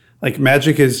like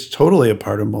magic is totally a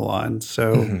part of Mulan.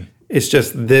 So it's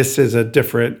just, this is a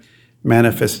different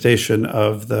manifestation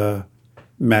of the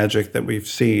magic that we've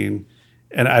seen.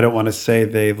 And I don't want to say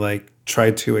they like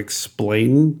tried to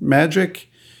explain magic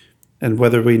and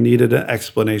whether we needed an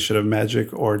explanation of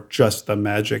magic or just the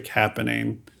magic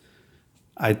happening.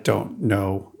 I don't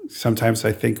know. Sometimes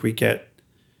I think we get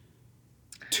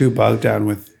too bogged down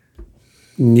with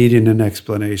needing an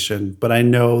explanation, but I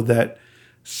know that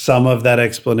some of that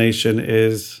explanation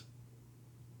is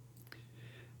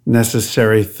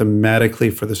necessary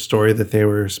thematically for the story that they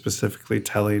were specifically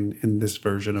telling in this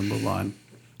version of Mulan.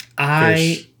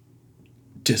 I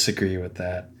disagree with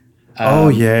that. Oh,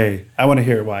 yay. I want to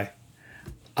hear why.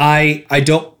 I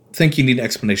don't think you need an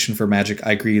explanation for magic.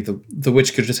 I agree. The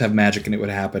witch could just have magic and it would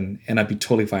happen, and I'd be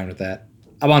totally fine with that.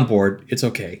 I'm on board. It's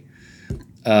okay.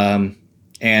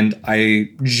 And I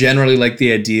generally like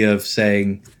the idea of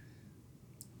saying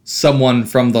someone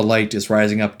from the light is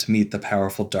rising up to meet the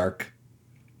powerful dark.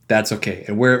 That's okay.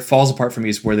 And where it falls apart for me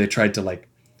is where they tried to like,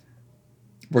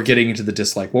 we're getting into the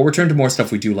dislike. We'll return to more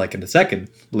stuff we do like in a second,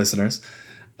 listeners.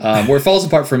 Where it falls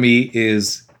apart for me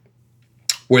is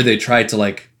where they tried to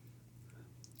like,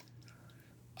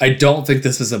 I don't think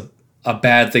this is a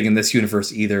bad thing in this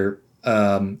universe either.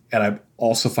 And I'm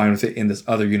also fine with it in this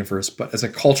other universe, but as a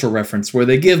cultural reference where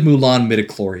they give Mulan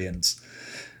midichlorians,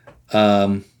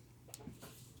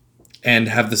 and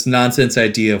have this nonsense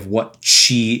idea of what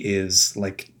chi is.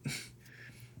 Like,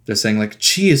 they're saying like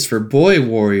chi is for boy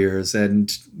warriors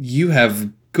and you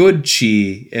have good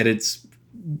chi and it's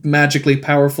magically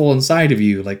powerful inside of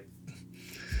you. Like,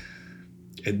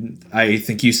 and I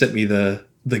think you sent me the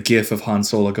gif of Han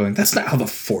Solo going, that's not how the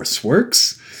Force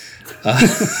works.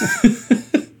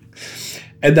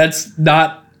 And that's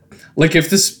not like, if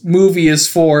this movie is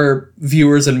for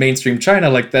viewers in mainstream China,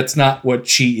 like that's not what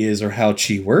chi is or how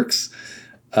chi works.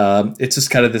 It's just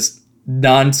kind of this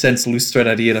nonsense loose thread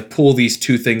idea to pull these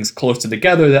two things closer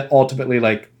together that ultimately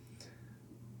like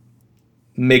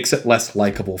makes it less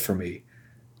likable for me.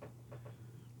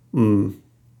 I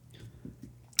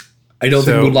don't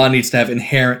think Mulan needs to have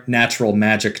inherent natural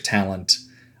magic talent.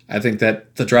 I think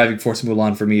that the driving force of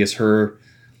Mulan for me is her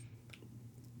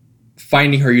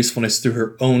finding her usefulness through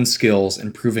her own skills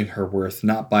and proving her worth,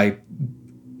 not by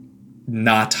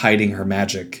not hiding her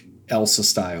magic, Elsa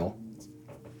style.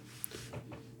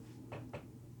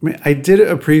 I mean, I did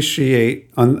appreciate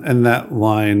on that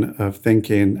line of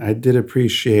thinking, I did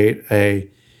appreciate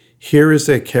here is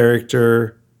a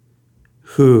character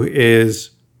who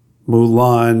is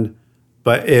Mulan,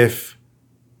 but if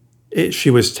she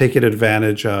was taken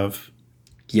advantage of,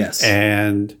 yes,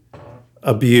 and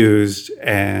abused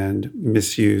and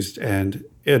misused and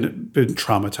been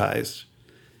traumatized,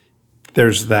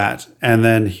 there's that. And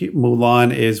then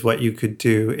Mulan is what you could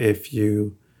do if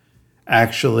you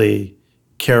actually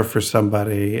care for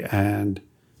somebody and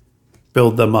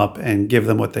build them up and give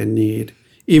them what they need,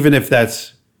 even if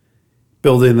that's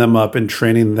building them up and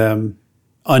training them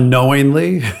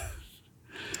unknowingly.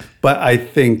 But I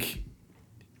think,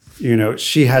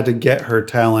 she had to get her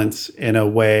talents in a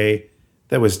way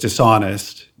that was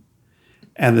dishonest,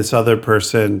 and this other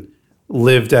person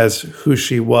lived as who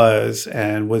she was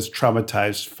and was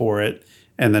traumatized for it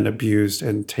and then abused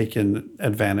and taken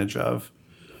advantage of.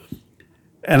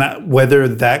 And whether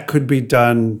that could be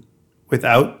done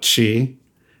without chi,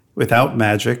 without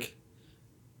magic,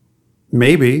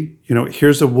 maybe,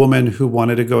 here's a woman who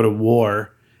wanted to go to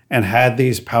war and had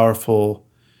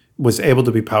was able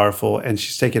to be powerful, and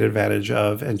she's taken advantage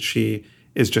of, and she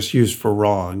is just used for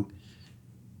wrong.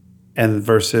 And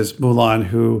versus Mulan,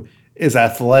 who is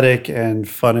athletic and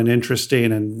fun and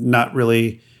interesting and not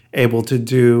really able to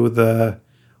do the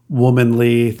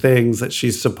womanly things that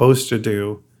she's supposed to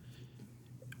do,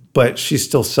 but she's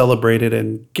still celebrated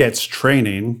and gets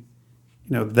training,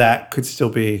 that could still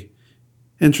be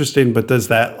interesting. But does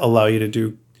that allow you to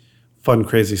do fun,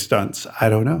 crazy stunts? I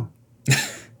don't know.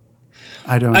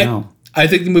 I don't know. I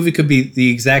think the movie could be the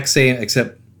exact same,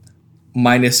 except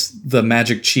minus the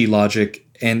magic chi logic,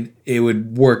 and it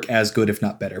would work as good, if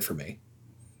not better, for me.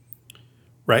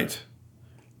 Right.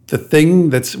 The thing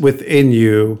that's within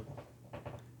you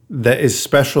that is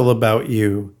special about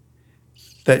you,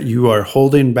 that you are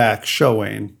holding back,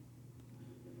 showing,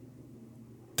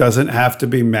 doesn't have to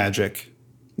be magic.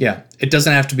 Yeah. It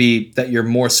doesn't have to be that you're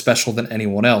more special than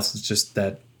anyone else. It's just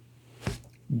that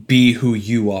be who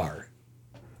you are.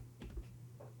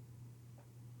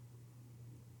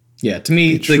 Yeah, to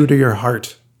me, be true to your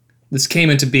heart. This came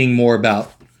into being more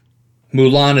about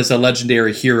Mulan as a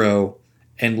legendary hero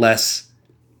and less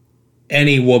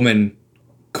any woman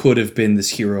could have been this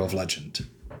hero of legend.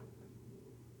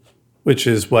 Which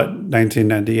is what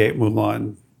 1998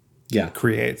 Mulan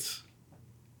creates.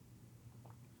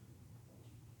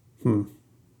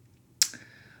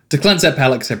 to cleanse that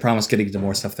palate, because I promised getting into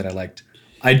more stuff that I liked.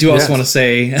 I do also want to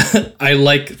say I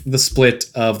like the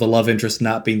split of the love interest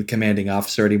not being the commanding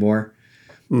officer anymore.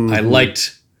 I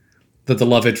liked that the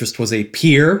love interest was a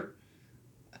peer.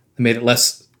 It made it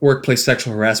less workplace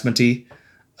sexual harassment-y.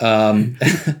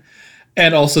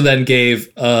 And also then gave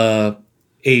a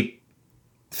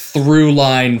through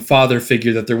line father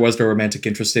figure that there was no romantic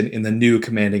interest in the new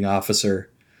commanding officer.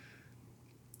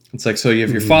 It's like, so you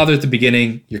have your father at the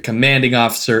beginning, your commanding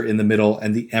officer in the middle,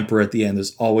 and the emperor at the end.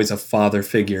 There's always a father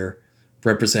figure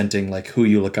representing like who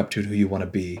you look up to and who you want to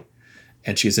be.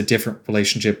 And she has a different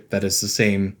relationship that is the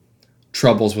same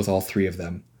troubles with all three of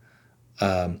them.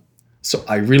 So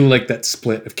I really like that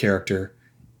split of character.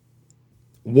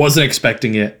 Wasn't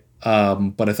expecting it,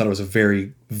 but I thought it was a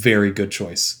very, very good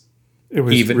choice. It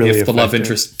was even really if the effective. love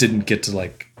interest didn't get to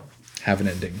like have an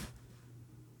ending.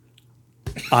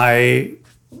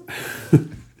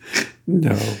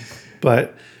 No,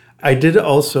 but I did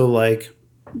also like,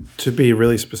 to be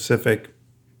really specific,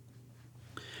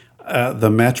 the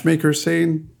matchmaker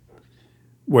scene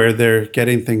where they're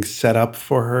getting things set up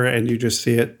for her and you just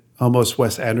see it almost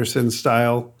Wes Anderson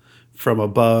style from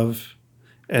above,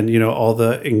 and all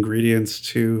the ingredients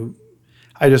to.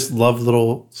 I just love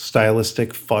little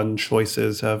stylistic fun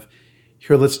choices of,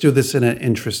 here, let's do this in an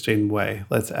interesting way.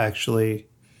 Let's actually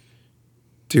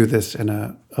do this in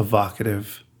a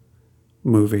evocative,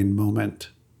 moving moment.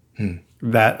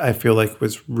 That I feel like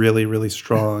was really, really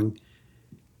strong.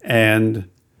 And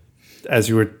as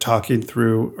you were talking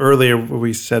through earlier, what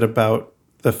we said about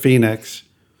the Phoenix,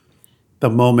 the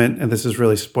moment, and this is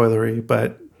really spoilery,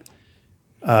 but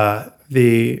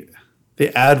the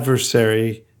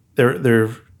adversary,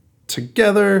 they're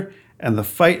together, and the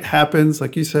fight happens,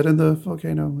 like you said, in the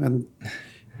volcano,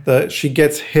 and she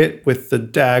gets hit with the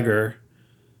dagger,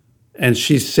 and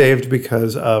she's saved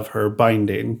because of her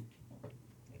binding.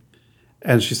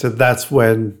 And she said that's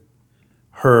when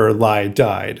her lie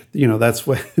died. That's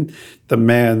when the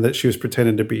man that she was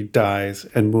pretending to be dies,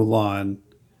 and Mulan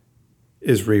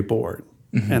is reborn.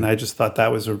 And I just thought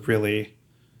that was a really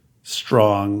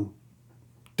strong,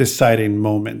 deciding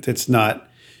moment. It's not,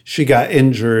 she got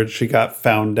injured, she got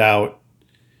found out,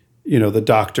 the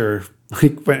doctor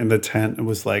went in the tent and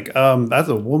was like, that's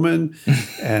a woman.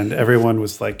 And everyone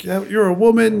was like, yeah, you're a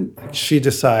woman. She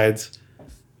decides,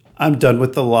 I'm done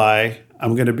with the lie.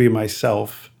 I'm going to be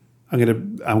myself. I'm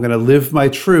going to live my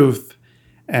truth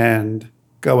and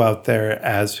go out there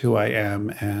as who I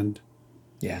am. And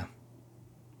Yeah.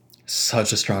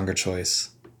 Such a stronger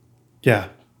choice. yeah.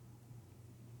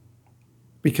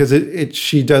 Because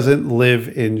she doesn't live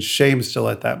in shame still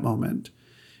at that moment.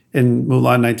 In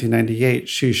Mulan 1998,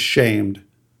 she's shamed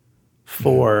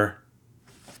for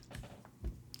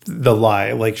the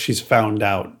lie. Like, she's found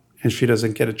out, and she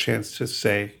doesn't get a chance to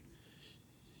say.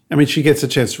 I mean, she gets a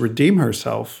chance to redeem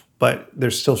herself, but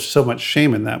there's still so much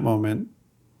shame in that moment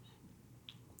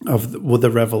with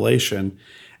the revelation.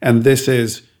 And this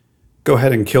is, go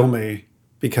ahead and kill me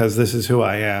because this is who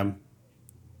I am.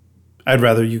 I'd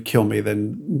rather you kill me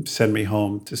than send me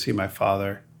home to see my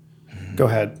father. Go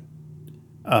ahead.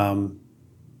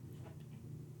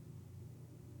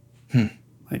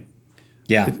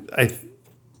 Yeah.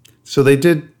 So they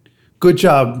did good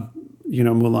job,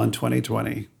 Mulan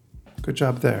 2020. Good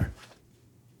job there.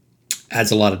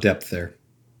 Adds a lot of depth there.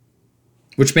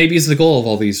 Which maybe is the goal of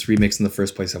all these remakes in the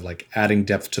first place, of like adding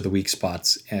depth to the weak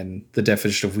spots. And the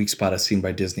definition of weak spot as seen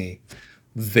by Disney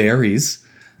varies.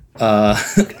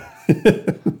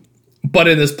 But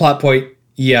in this plot point,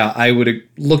 yeah, I would,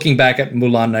 looking back at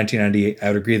Mulan 1998, I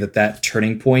would agree that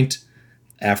turning point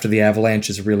after the avalanche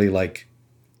is really like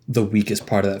the weakest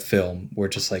part of that film, where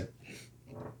just like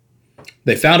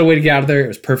they found a way to get out of there. It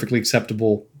was perfectly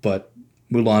acceptable, but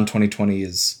Mulan 2020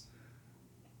 is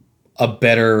a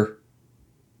better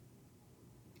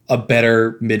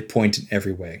midpoint in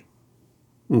every way.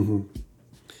 Mm-hmm.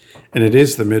 And it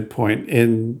is the midpoint.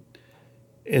 In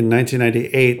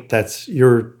 1998,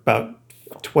 you're about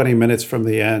 20 minutes from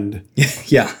the end.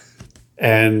 Yeah.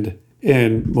 And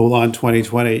in Mulan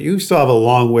 2020, you still have a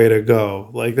long way to go.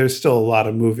 Like, there's still a lot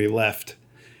of movie left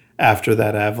after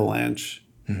that avalanche.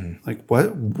 Mm-hmm. Like,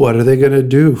 what are they going to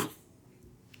do?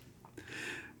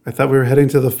 I thought we were heading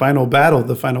to the final battle,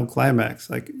 the final climax.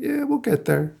 Like, yeah, we'll get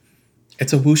there.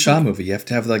 It's a wuxia movie. You have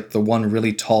to have like the one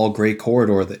really tall gray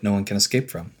corridor that no one can escape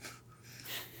from.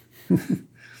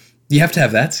 You have to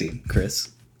have that scene, Chris.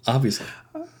 Obviously.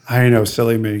 I know,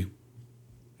 silly me.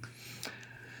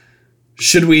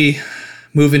 Should we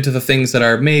move into the things that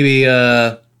are maybe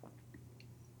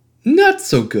not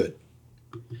so good?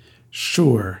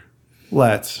 Sure.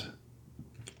 Let's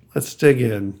dig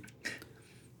in.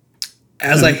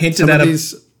 as I hinted some at, of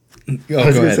these, I was go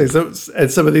going to ahead. say,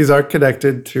 and some of these are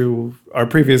connected to our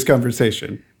previous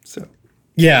conversation. So,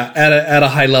 Yeah, at a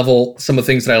high level, some of the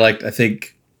things that I liked, I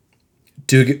think,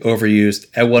 do get overused.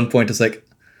 At one point, it's like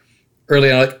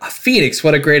early on, like a Phoenix,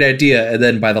 what a great idea, and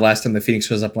then by the last time the Phoenix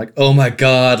shows up, I'm like, oh my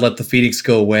god, let the Phoenix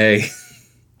go away.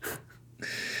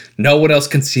 No one else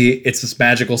can see it. It's this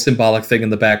magical, symbolic thing in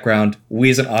the background.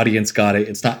 We as an audience got it.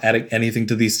 It's not adding anything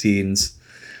to these scenes.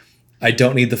 I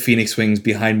don't need the Phoenix wings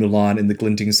behind Mulan in the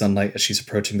glinting sunlight as she's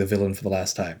approaching the villain for the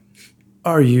last time.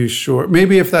 are you sure?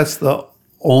 Maybe if that's the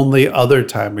only other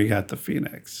time we got the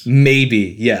Phoenix.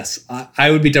 Maybe, yes.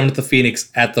 I would be done with the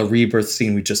Phoenix at the rebirth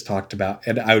scene we just talked about,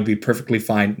 and I would be perfectly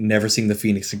fine never seeing the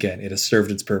Phoenix again. It has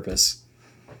served its purpose.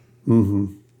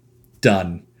 Mm-hmm.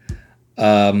 Done.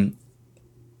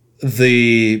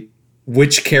 The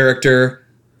witch character,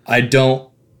 I don't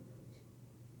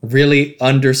really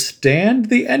understand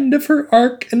the end of her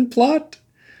arc and plot.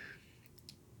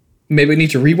 Maybe I need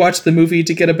to rewatch the movie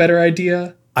to get a better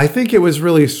idea. I think it was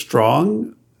really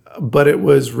strong, but it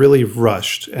was really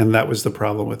rushed, and that was the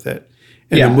problem with it.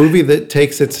 In a movie that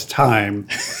takes its time,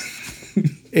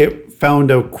 it found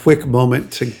a quick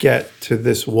moment to get to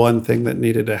this one thing that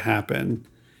needed to happen.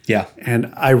 Yeah.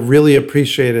 And I really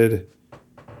appreciated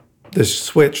the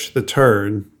switch, the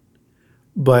turn,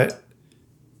 but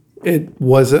it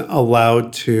wasn't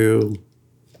allowed to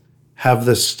have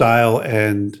the style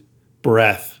and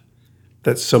breadth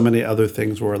that so many other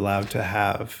things were allowed to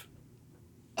have.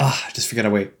 I just figured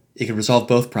out, wait, it can resolve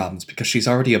both problems because she's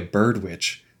already a bird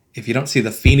witch. If you don't see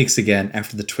the Phoenix again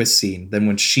after the twist scene, then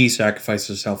when she sacrifices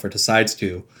herself or decides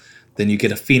to, then you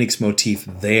get a Phoenix motif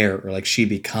there, or like she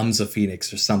becomes a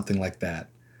Phoenix or something like that.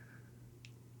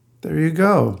 There you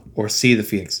go. Or see the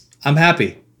Phoenix. I'm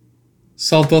happy.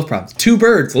 Solve both problems. 2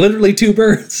 birds, literally 2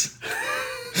 birds.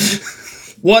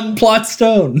 1 plot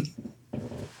stone.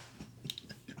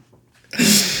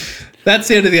 That's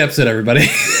the end of the episode, everybody.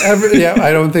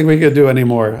 I don't think we could do any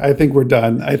more. I think we're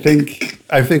done. I think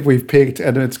we've peaked,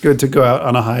 and it's good to go out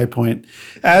on a high point.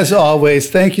 As always,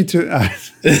 thank you to.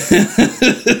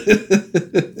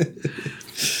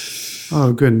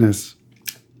 Oh goodness.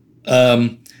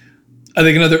 I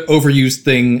think another overused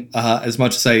thing, as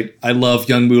much as I love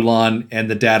young Mulan and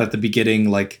the dad at the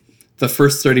beginning, like the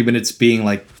first 30 minutes being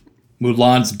like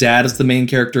Mulan's dad is the main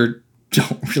character,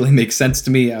 don't really make sense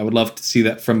to me. I would love to see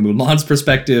that from Mulan's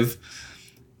perspective,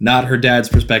 not her dad's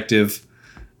perspective.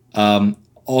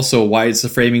 Also, why is the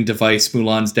framing device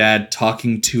Mulan's dad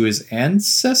talking to his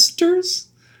ancestors?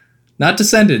 Not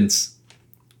descendants,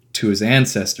 to his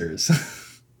ancestors.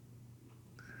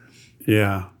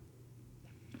 Yeah.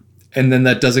 And then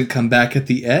that doesn't come back at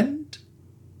the end?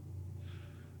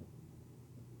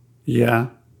 Yeah.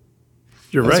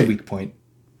 You're That's right. a weak point.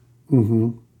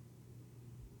 Mm-hmm.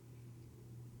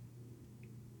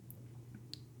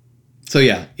 So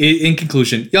yeah, in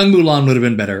conclusion, young Mulan would have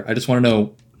been better. I just want to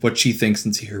know what she thinks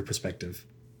and see her perspective.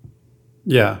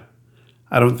 Yeah.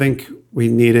 I don't think we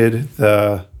needed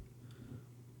the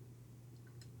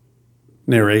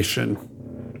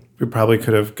narration. We probably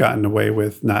could have gotten away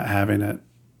with not having it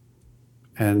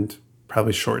and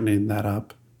probably shortening that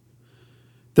up.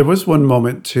 There was one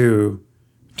moment too,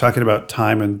 talking about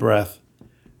time and breath.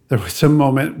 There was a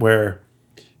moment where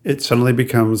it suddenly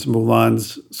becomes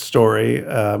Mulan's story,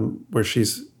 where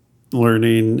she's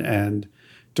learning and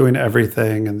doing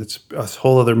everything. And it's a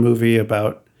whole other movie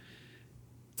about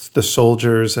the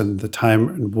soldiers and the time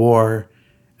in war.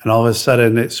 And all of a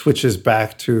sudden it switches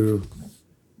back to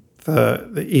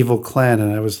the evil clan.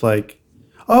 And I was like,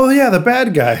 oh yeah, the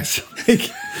bad guys.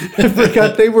 Like, I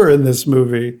forgot they were in this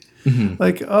movie. Mm-hmm.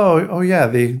 Like, oh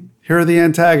yeah, here are the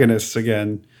antagonists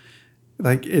again.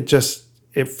 Like it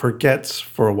forgets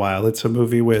for a while. It's a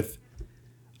movie with,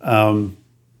 I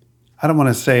don't want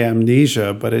to say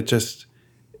amnesia, but it just,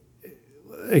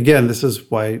 again, this is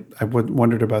why I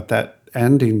wondered about that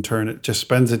ending turn. It just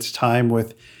spends its time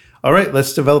with, all right,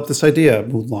 let's develop this idea.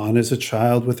 Mulan is a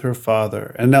child with her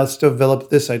father. And now let's develop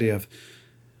this idea of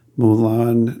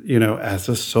Mulan, as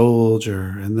a soldier.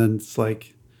 And then it's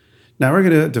like, now we're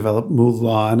going to develop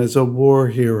Mulan as a war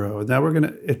hero. Now we're going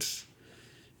to,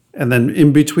 and then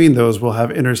in between those, we'll have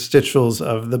interstitials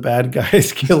of the bad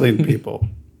guys killing people.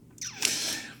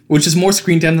 Which is more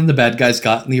screen time than the bad guys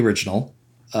got in the original.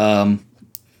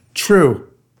 True.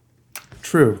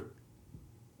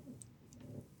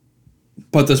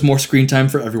 But there's more screen time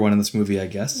for everyone in this movie, I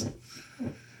guess.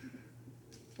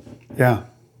 Yeah.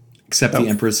 Except the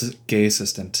Emperor's gay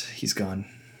assistant. He's gone.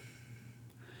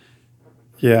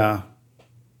 Yeah.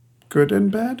 Good and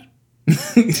bad?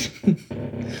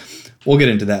 We'll get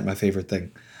into that, my favorite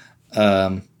thing.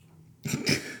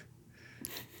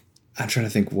 I'm trying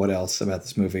to think what else about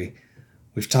this movie.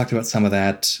 We've talked about some of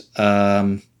that.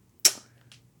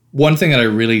 One thing that I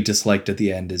really disliked at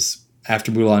the end is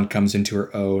after Mulan comes into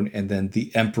her own, and then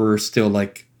the Emperor still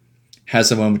like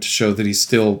has a moment to show that he's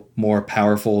still more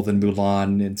powerful than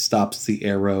Mulan and stops the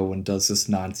arrow and does this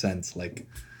nonsense. Like,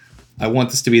 I want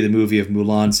this to be the movie of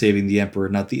Mulan saving the Emperor,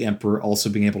 not the Emperor also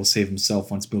being able to save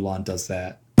himself once Mulan does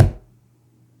that.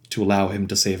 To allow him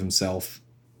to save himself.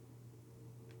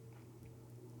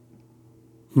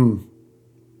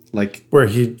 Like where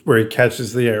he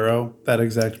catches the arrow, that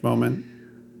exact moment.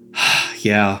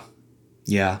 Yeah.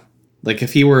 Like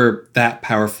if he were that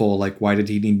powerful, like why did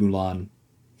he need Mulan?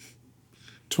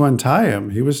 To untie him.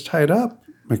 He was tied up,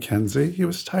 Mackenzie. He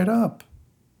was tied up.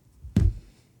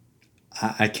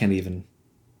 I can't even.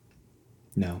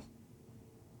 No.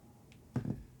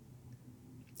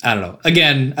 I don't know.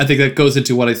 Again, I think that goes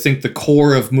into what I think the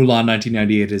core of Mulan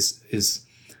 1998 is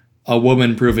a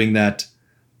woman proving that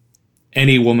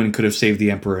any woman could have saved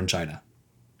the emperor in China.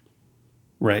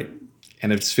 Right.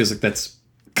 And it just feels like that's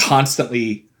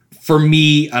constantly, for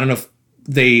me, I don't know if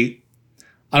the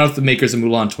makers of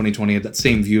Mulan 2020 have that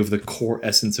same view of the core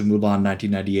essence of Mulan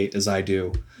 1998 as I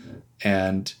do.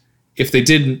 And if they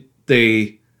didn't,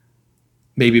 they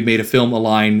maybe made a film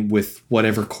align with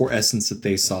whatever core essence that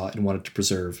they saw and wanted to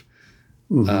preserve.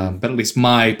 Mm-hmm. But at least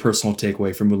my personal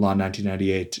takeaway from Mulan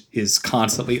 1998 is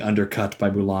constantly undercut by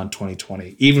Mulan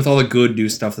 2020. Even with all the good new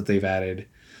stuff that they've added.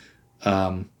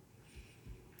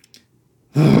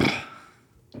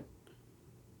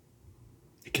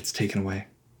 It gets taken away.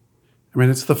 I mean,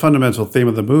 it's the fundamental theme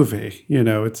of the movie. You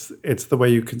know, it's the way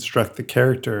you construct the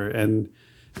character, and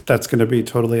that's going to be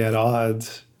totally at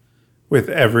odds with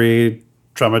every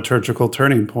dramaturgical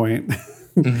turning point.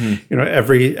 Mm-hmm. You know,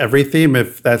 every theme,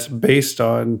 if that's based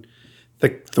on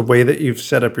the way that you've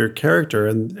set up your character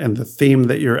and the theme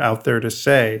that you're out there to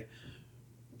say,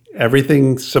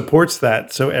 everything supports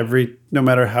that. So no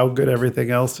matter how good everything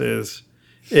else is,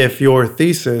 if your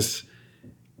thesis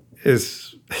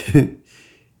is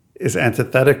is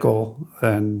antithetical,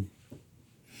 then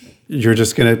you're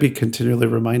just going to be continually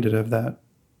reminded of that.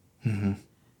 Mm-hmm.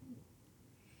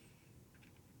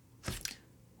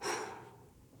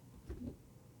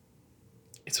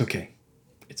 It's okay.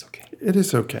 It's okay. It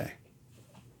is okay.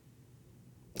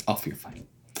 I'll feel fine.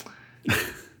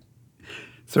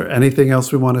 Is there anything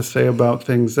else we want to say about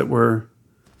things that were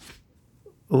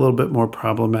a little bit more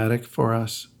problematic for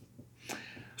us?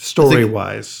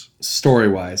 Story-wise.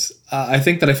 I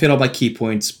think that I've hit all my key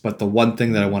points, but the one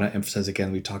thing that I want to emphasize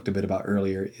again, we talked a bit about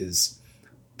earlier, is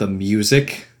the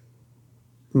music.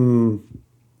 Again,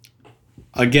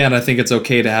 I think it's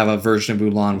okay to have a version of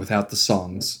Mulan without the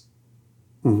songs.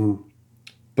 Mm-hmm.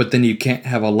 But then you can't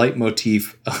have a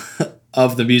leitmotif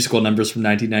of the musical numbers from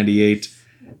 1998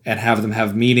 and have them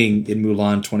have meaning in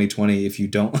Mulan 2020 if you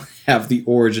don't have the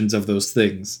origins of those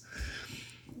things.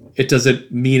 It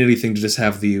doesn't mean anything to just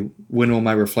have the When Will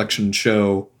My Reflection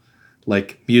Show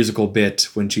like musical bit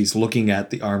when she's looking at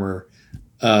the armor,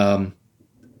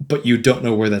 but you don't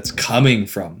know where that's coming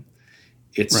from.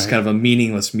 It's right. Kind of a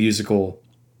meaningless musical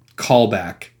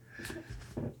callback.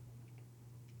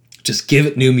 Just give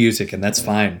it new music and that's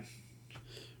fine.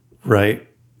 Right.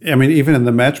 I mean, even in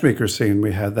the matchmaker scene,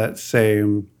 we had that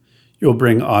same "You'll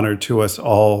bring honor to us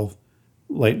all"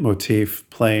 leitmotif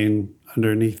playing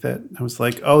underneath it. I was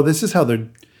like, oh, this is how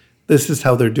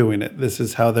they're doing it. This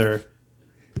is how they're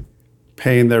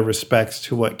paying their respects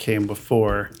to what came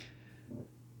before.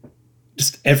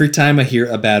 Just every time I hear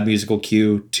a bad musical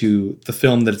cue to the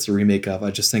film that it's a remake of, I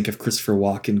just think of Christopher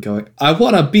Walken going, "I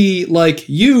want to be like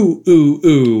you, ooh,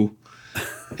 ooh,"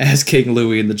 as King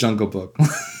Louie in The Jungle Book.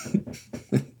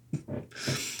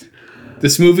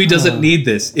 This movie doesn't need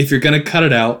this. If you're going to cut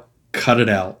it out,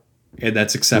 and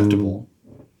that's acceptable.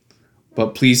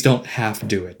 But please don't half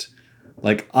do it.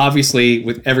 Like, obviously,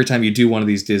 with every time you do one of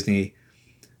these Disney,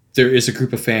 there is a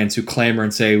group of fans who clamor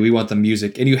and say, we want the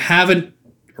music. And you haven't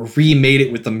remade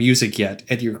it with the music yet,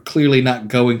 and you're clearly not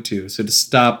going to. So to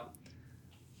stop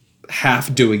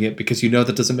half doing it because you know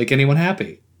that doesn't make anyone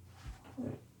happy.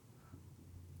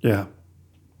 Yeah.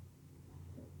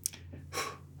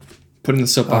 Putting the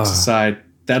soapbox aside,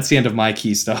 that's the end of my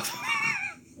key stuff.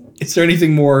 Is there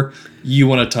anything more you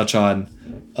want to touch on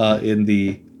in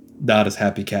the not as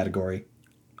happy category?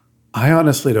 I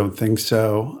honestly don't think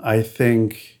so. I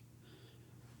think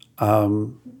I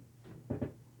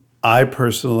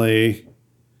personally,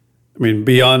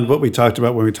 beyond what we talked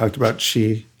about when we talked about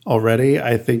She already,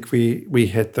 I think we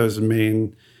hit those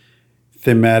main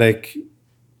thematic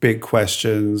big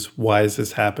questions. Why is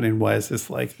this happening? Why is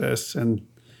this like this? And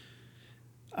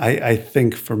I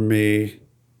think for me,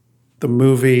 The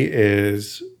movie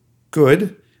is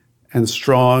good and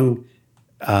strong.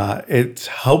 It's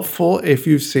helpful if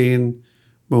you've seen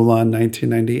Mulan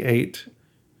 1998.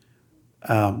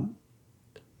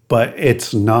 But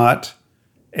it's not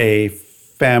a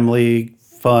family,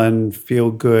 fun,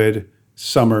 feel-good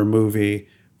summer movie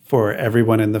for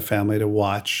everyone in the family to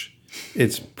watch.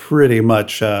 It's pretty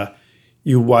much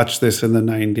you watch this in the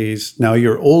 90s. Now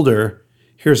you're older.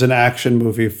 Here's an action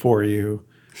movie for you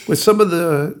with some of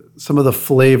the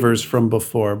flavors from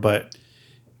before, but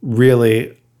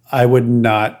really, I would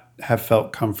not have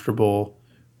felt comfortable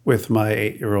with my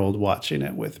 8-year-old watching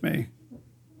it with me.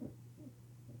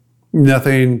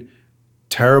 Nothing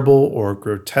terrible or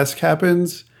grotesque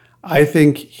happens. I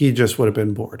think he just would have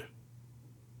been bored.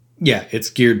 Yeah, it's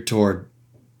geared toward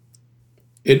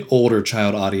an older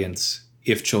child audience,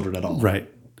 if children at all.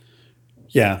 Right.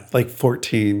 Yeah, like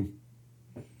 14,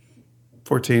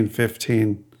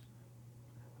 15.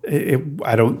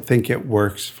 I don't think it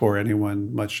works for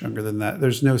anyone much younger than that.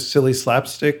 There's no silly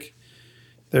slapstick.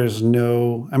 There's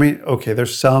no, I mean, okay,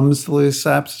 there's some silly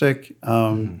slapstick.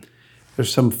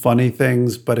 There's some funny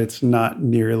things, but it's not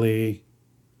nearly,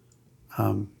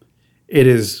 it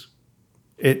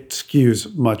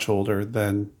skews much older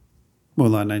than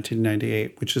Mulan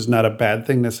 1998, which is not a bad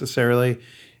thing necessarily.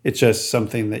 It's just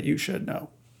something that you should know.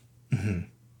 Mm-hmm.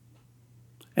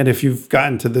 And if you've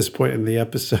gotten to this point in the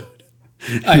episode,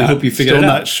 I hope you figured it out.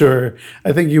 Still not sure.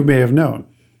 I think you may have known.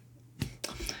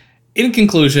 In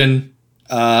conclusion,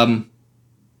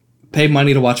 pay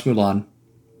money to watch Mulan,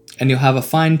 and you'll have a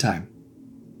fine time.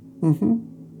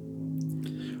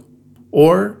 Mm-hmm.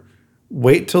 Or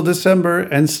wait till December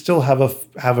and still have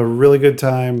a really good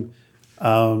time,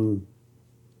 and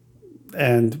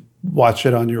watch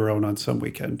it on your own on some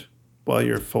weekend while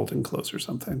you're folding clothes or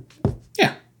something.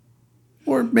 Yeah.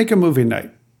 Or make a movie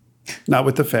night, not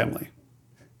with the family.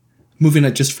 Movie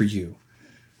night just for you.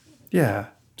 Yeah.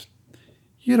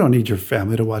 You don't need your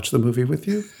family to watch the movie with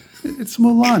you. It's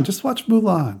Mulan. Just watch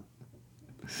Mulan.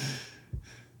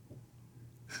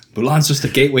 Mulan's just a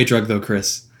gateway drug, though,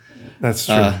 Chris. That's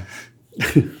true.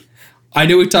 I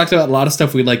know we talked about a lot of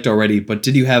stuff we liked already, but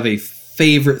did you have a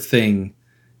favorite thing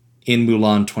in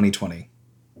Mulan 2020?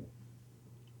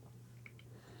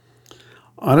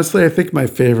 Honestly, I think my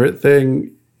favorite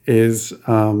thing is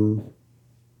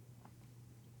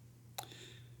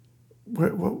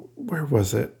where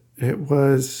was it? It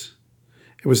was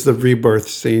the rebirth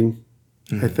scene,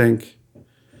 I think,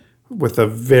 with a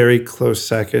very close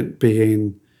second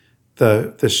being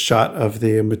the shot of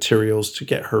the materials to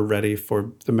get her ready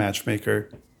for the matchmaker.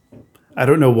 I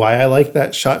don't know why I like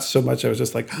that shot so much. I was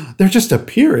just like, they're just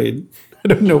appearing. I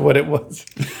don't know what it was.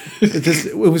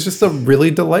 It was just a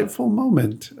really delightful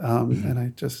moment, and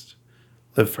I just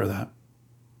live for that.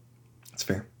 That's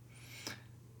fair.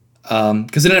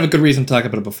 Because I didn't have a good reason to talk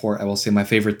about it before. I will say my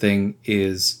favorite thing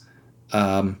is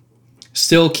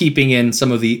still keeping in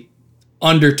some of the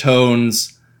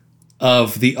undertones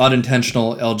of the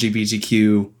unintentional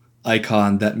LGBTQ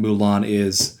icon that Mulan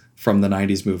is from the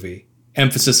 90s movie.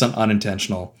 Emphasis on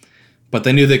unintentional. But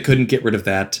they knew they couldn't get rid of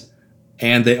that.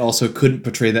 And they also couldn't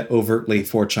portray that overtly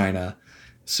for China.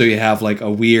 So you have like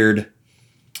a weird...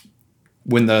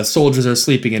 When the soldiers are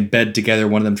sleeping in bed together,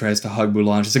 one of them tries to hug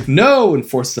Mulan. She's like, no! And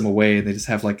forces them away. And they just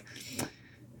have like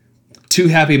two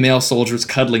happy male soldiers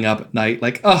cuddling up at night.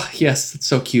 Like, oh, yes, it's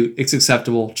so cute. It's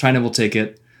acceptable. China will take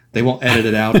it. They won't edit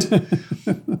it out.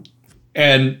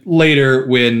 And later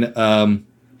when the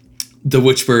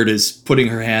Witchbird is putting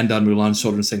her hand on Mulan's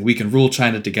shoulder and saying, we can rule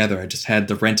China together, I just had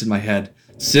the rent in my head.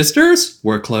 Sisters?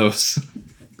 We're close.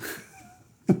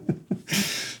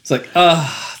 It's like,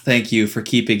 thank you for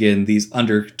keeping in these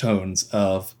undertones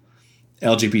of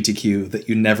LGBTQ that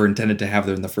you never intended to have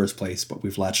there in the first place, but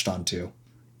we've latched onto.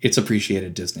 It's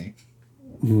appreciated, Disney.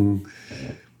 Mm.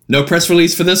 No press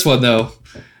release for this one, though.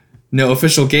 No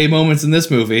official gay moments in this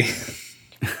movie.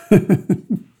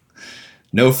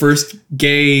 No first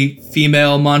gay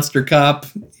female monster cop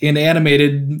in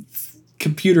animated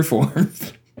computer form.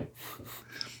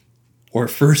 Or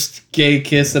first gay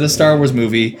kiss in a Star Wars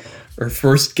movie. Or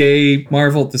first gay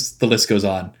Marvel. The list goes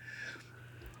on.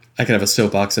 I could have a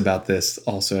soapbox about this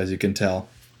also, as you can tell.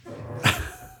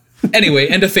 Anyway,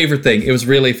 and a favorite thing. It was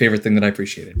really a favorite thing that I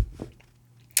appreciated.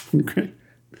 Great.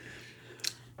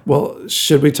 Well,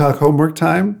 should we talk homework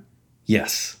time?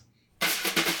 Yes.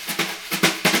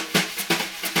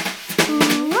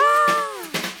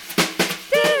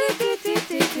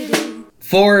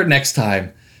 For next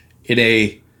time, in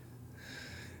a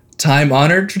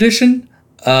time-honored tradition,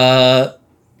 for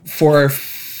our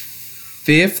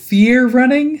 5th year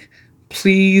running,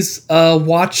 please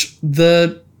watch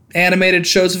the animated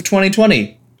shows of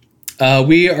 2020.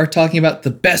 We are talking about the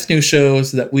best new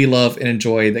shows that we love and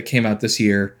enjoy that came out this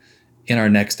year in our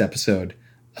next episode.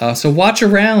 So watch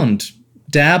around,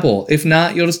 dabble. If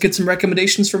not, you'll just get some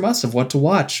recommendations from us of what to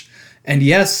watch. And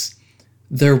yes,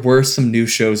 there were some new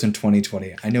shows in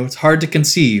 2020. I know it's hard to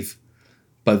conceive,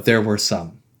 but there were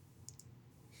some.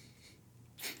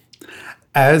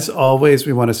 As always,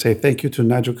 we want to say thank you to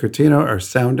Nigel Curtino, our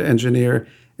sound engineer,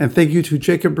 and thank you to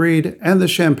Jacob Reed and the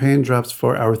Champagne Drops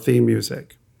for our theme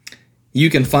music. You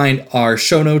can find our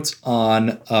show notes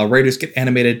on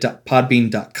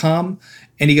writersgetanimated.podbean.com,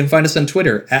 and you can find us on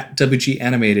Twitter at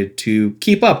WGAnimated to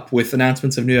keep up with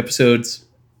announcements of new episodes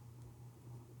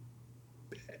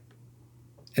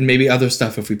and maybe other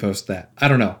stuff if we post that. I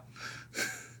don't know.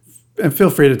 And feel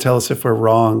free to tell us if we're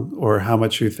wrong or how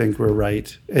much you think we're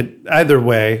right. Either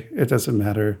way, it doesn't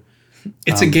matter.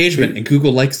 It's engagement, and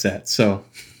Google likes that. So,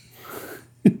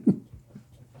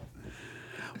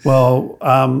 well,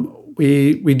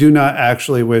 we do not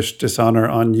actually wish dishonor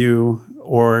on you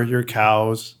or your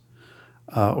cows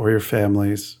or your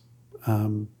families.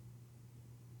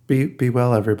 Be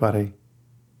well, everybody.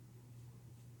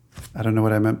 I don't know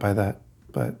what I meant by that,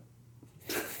 but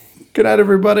good night,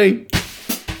 everybody.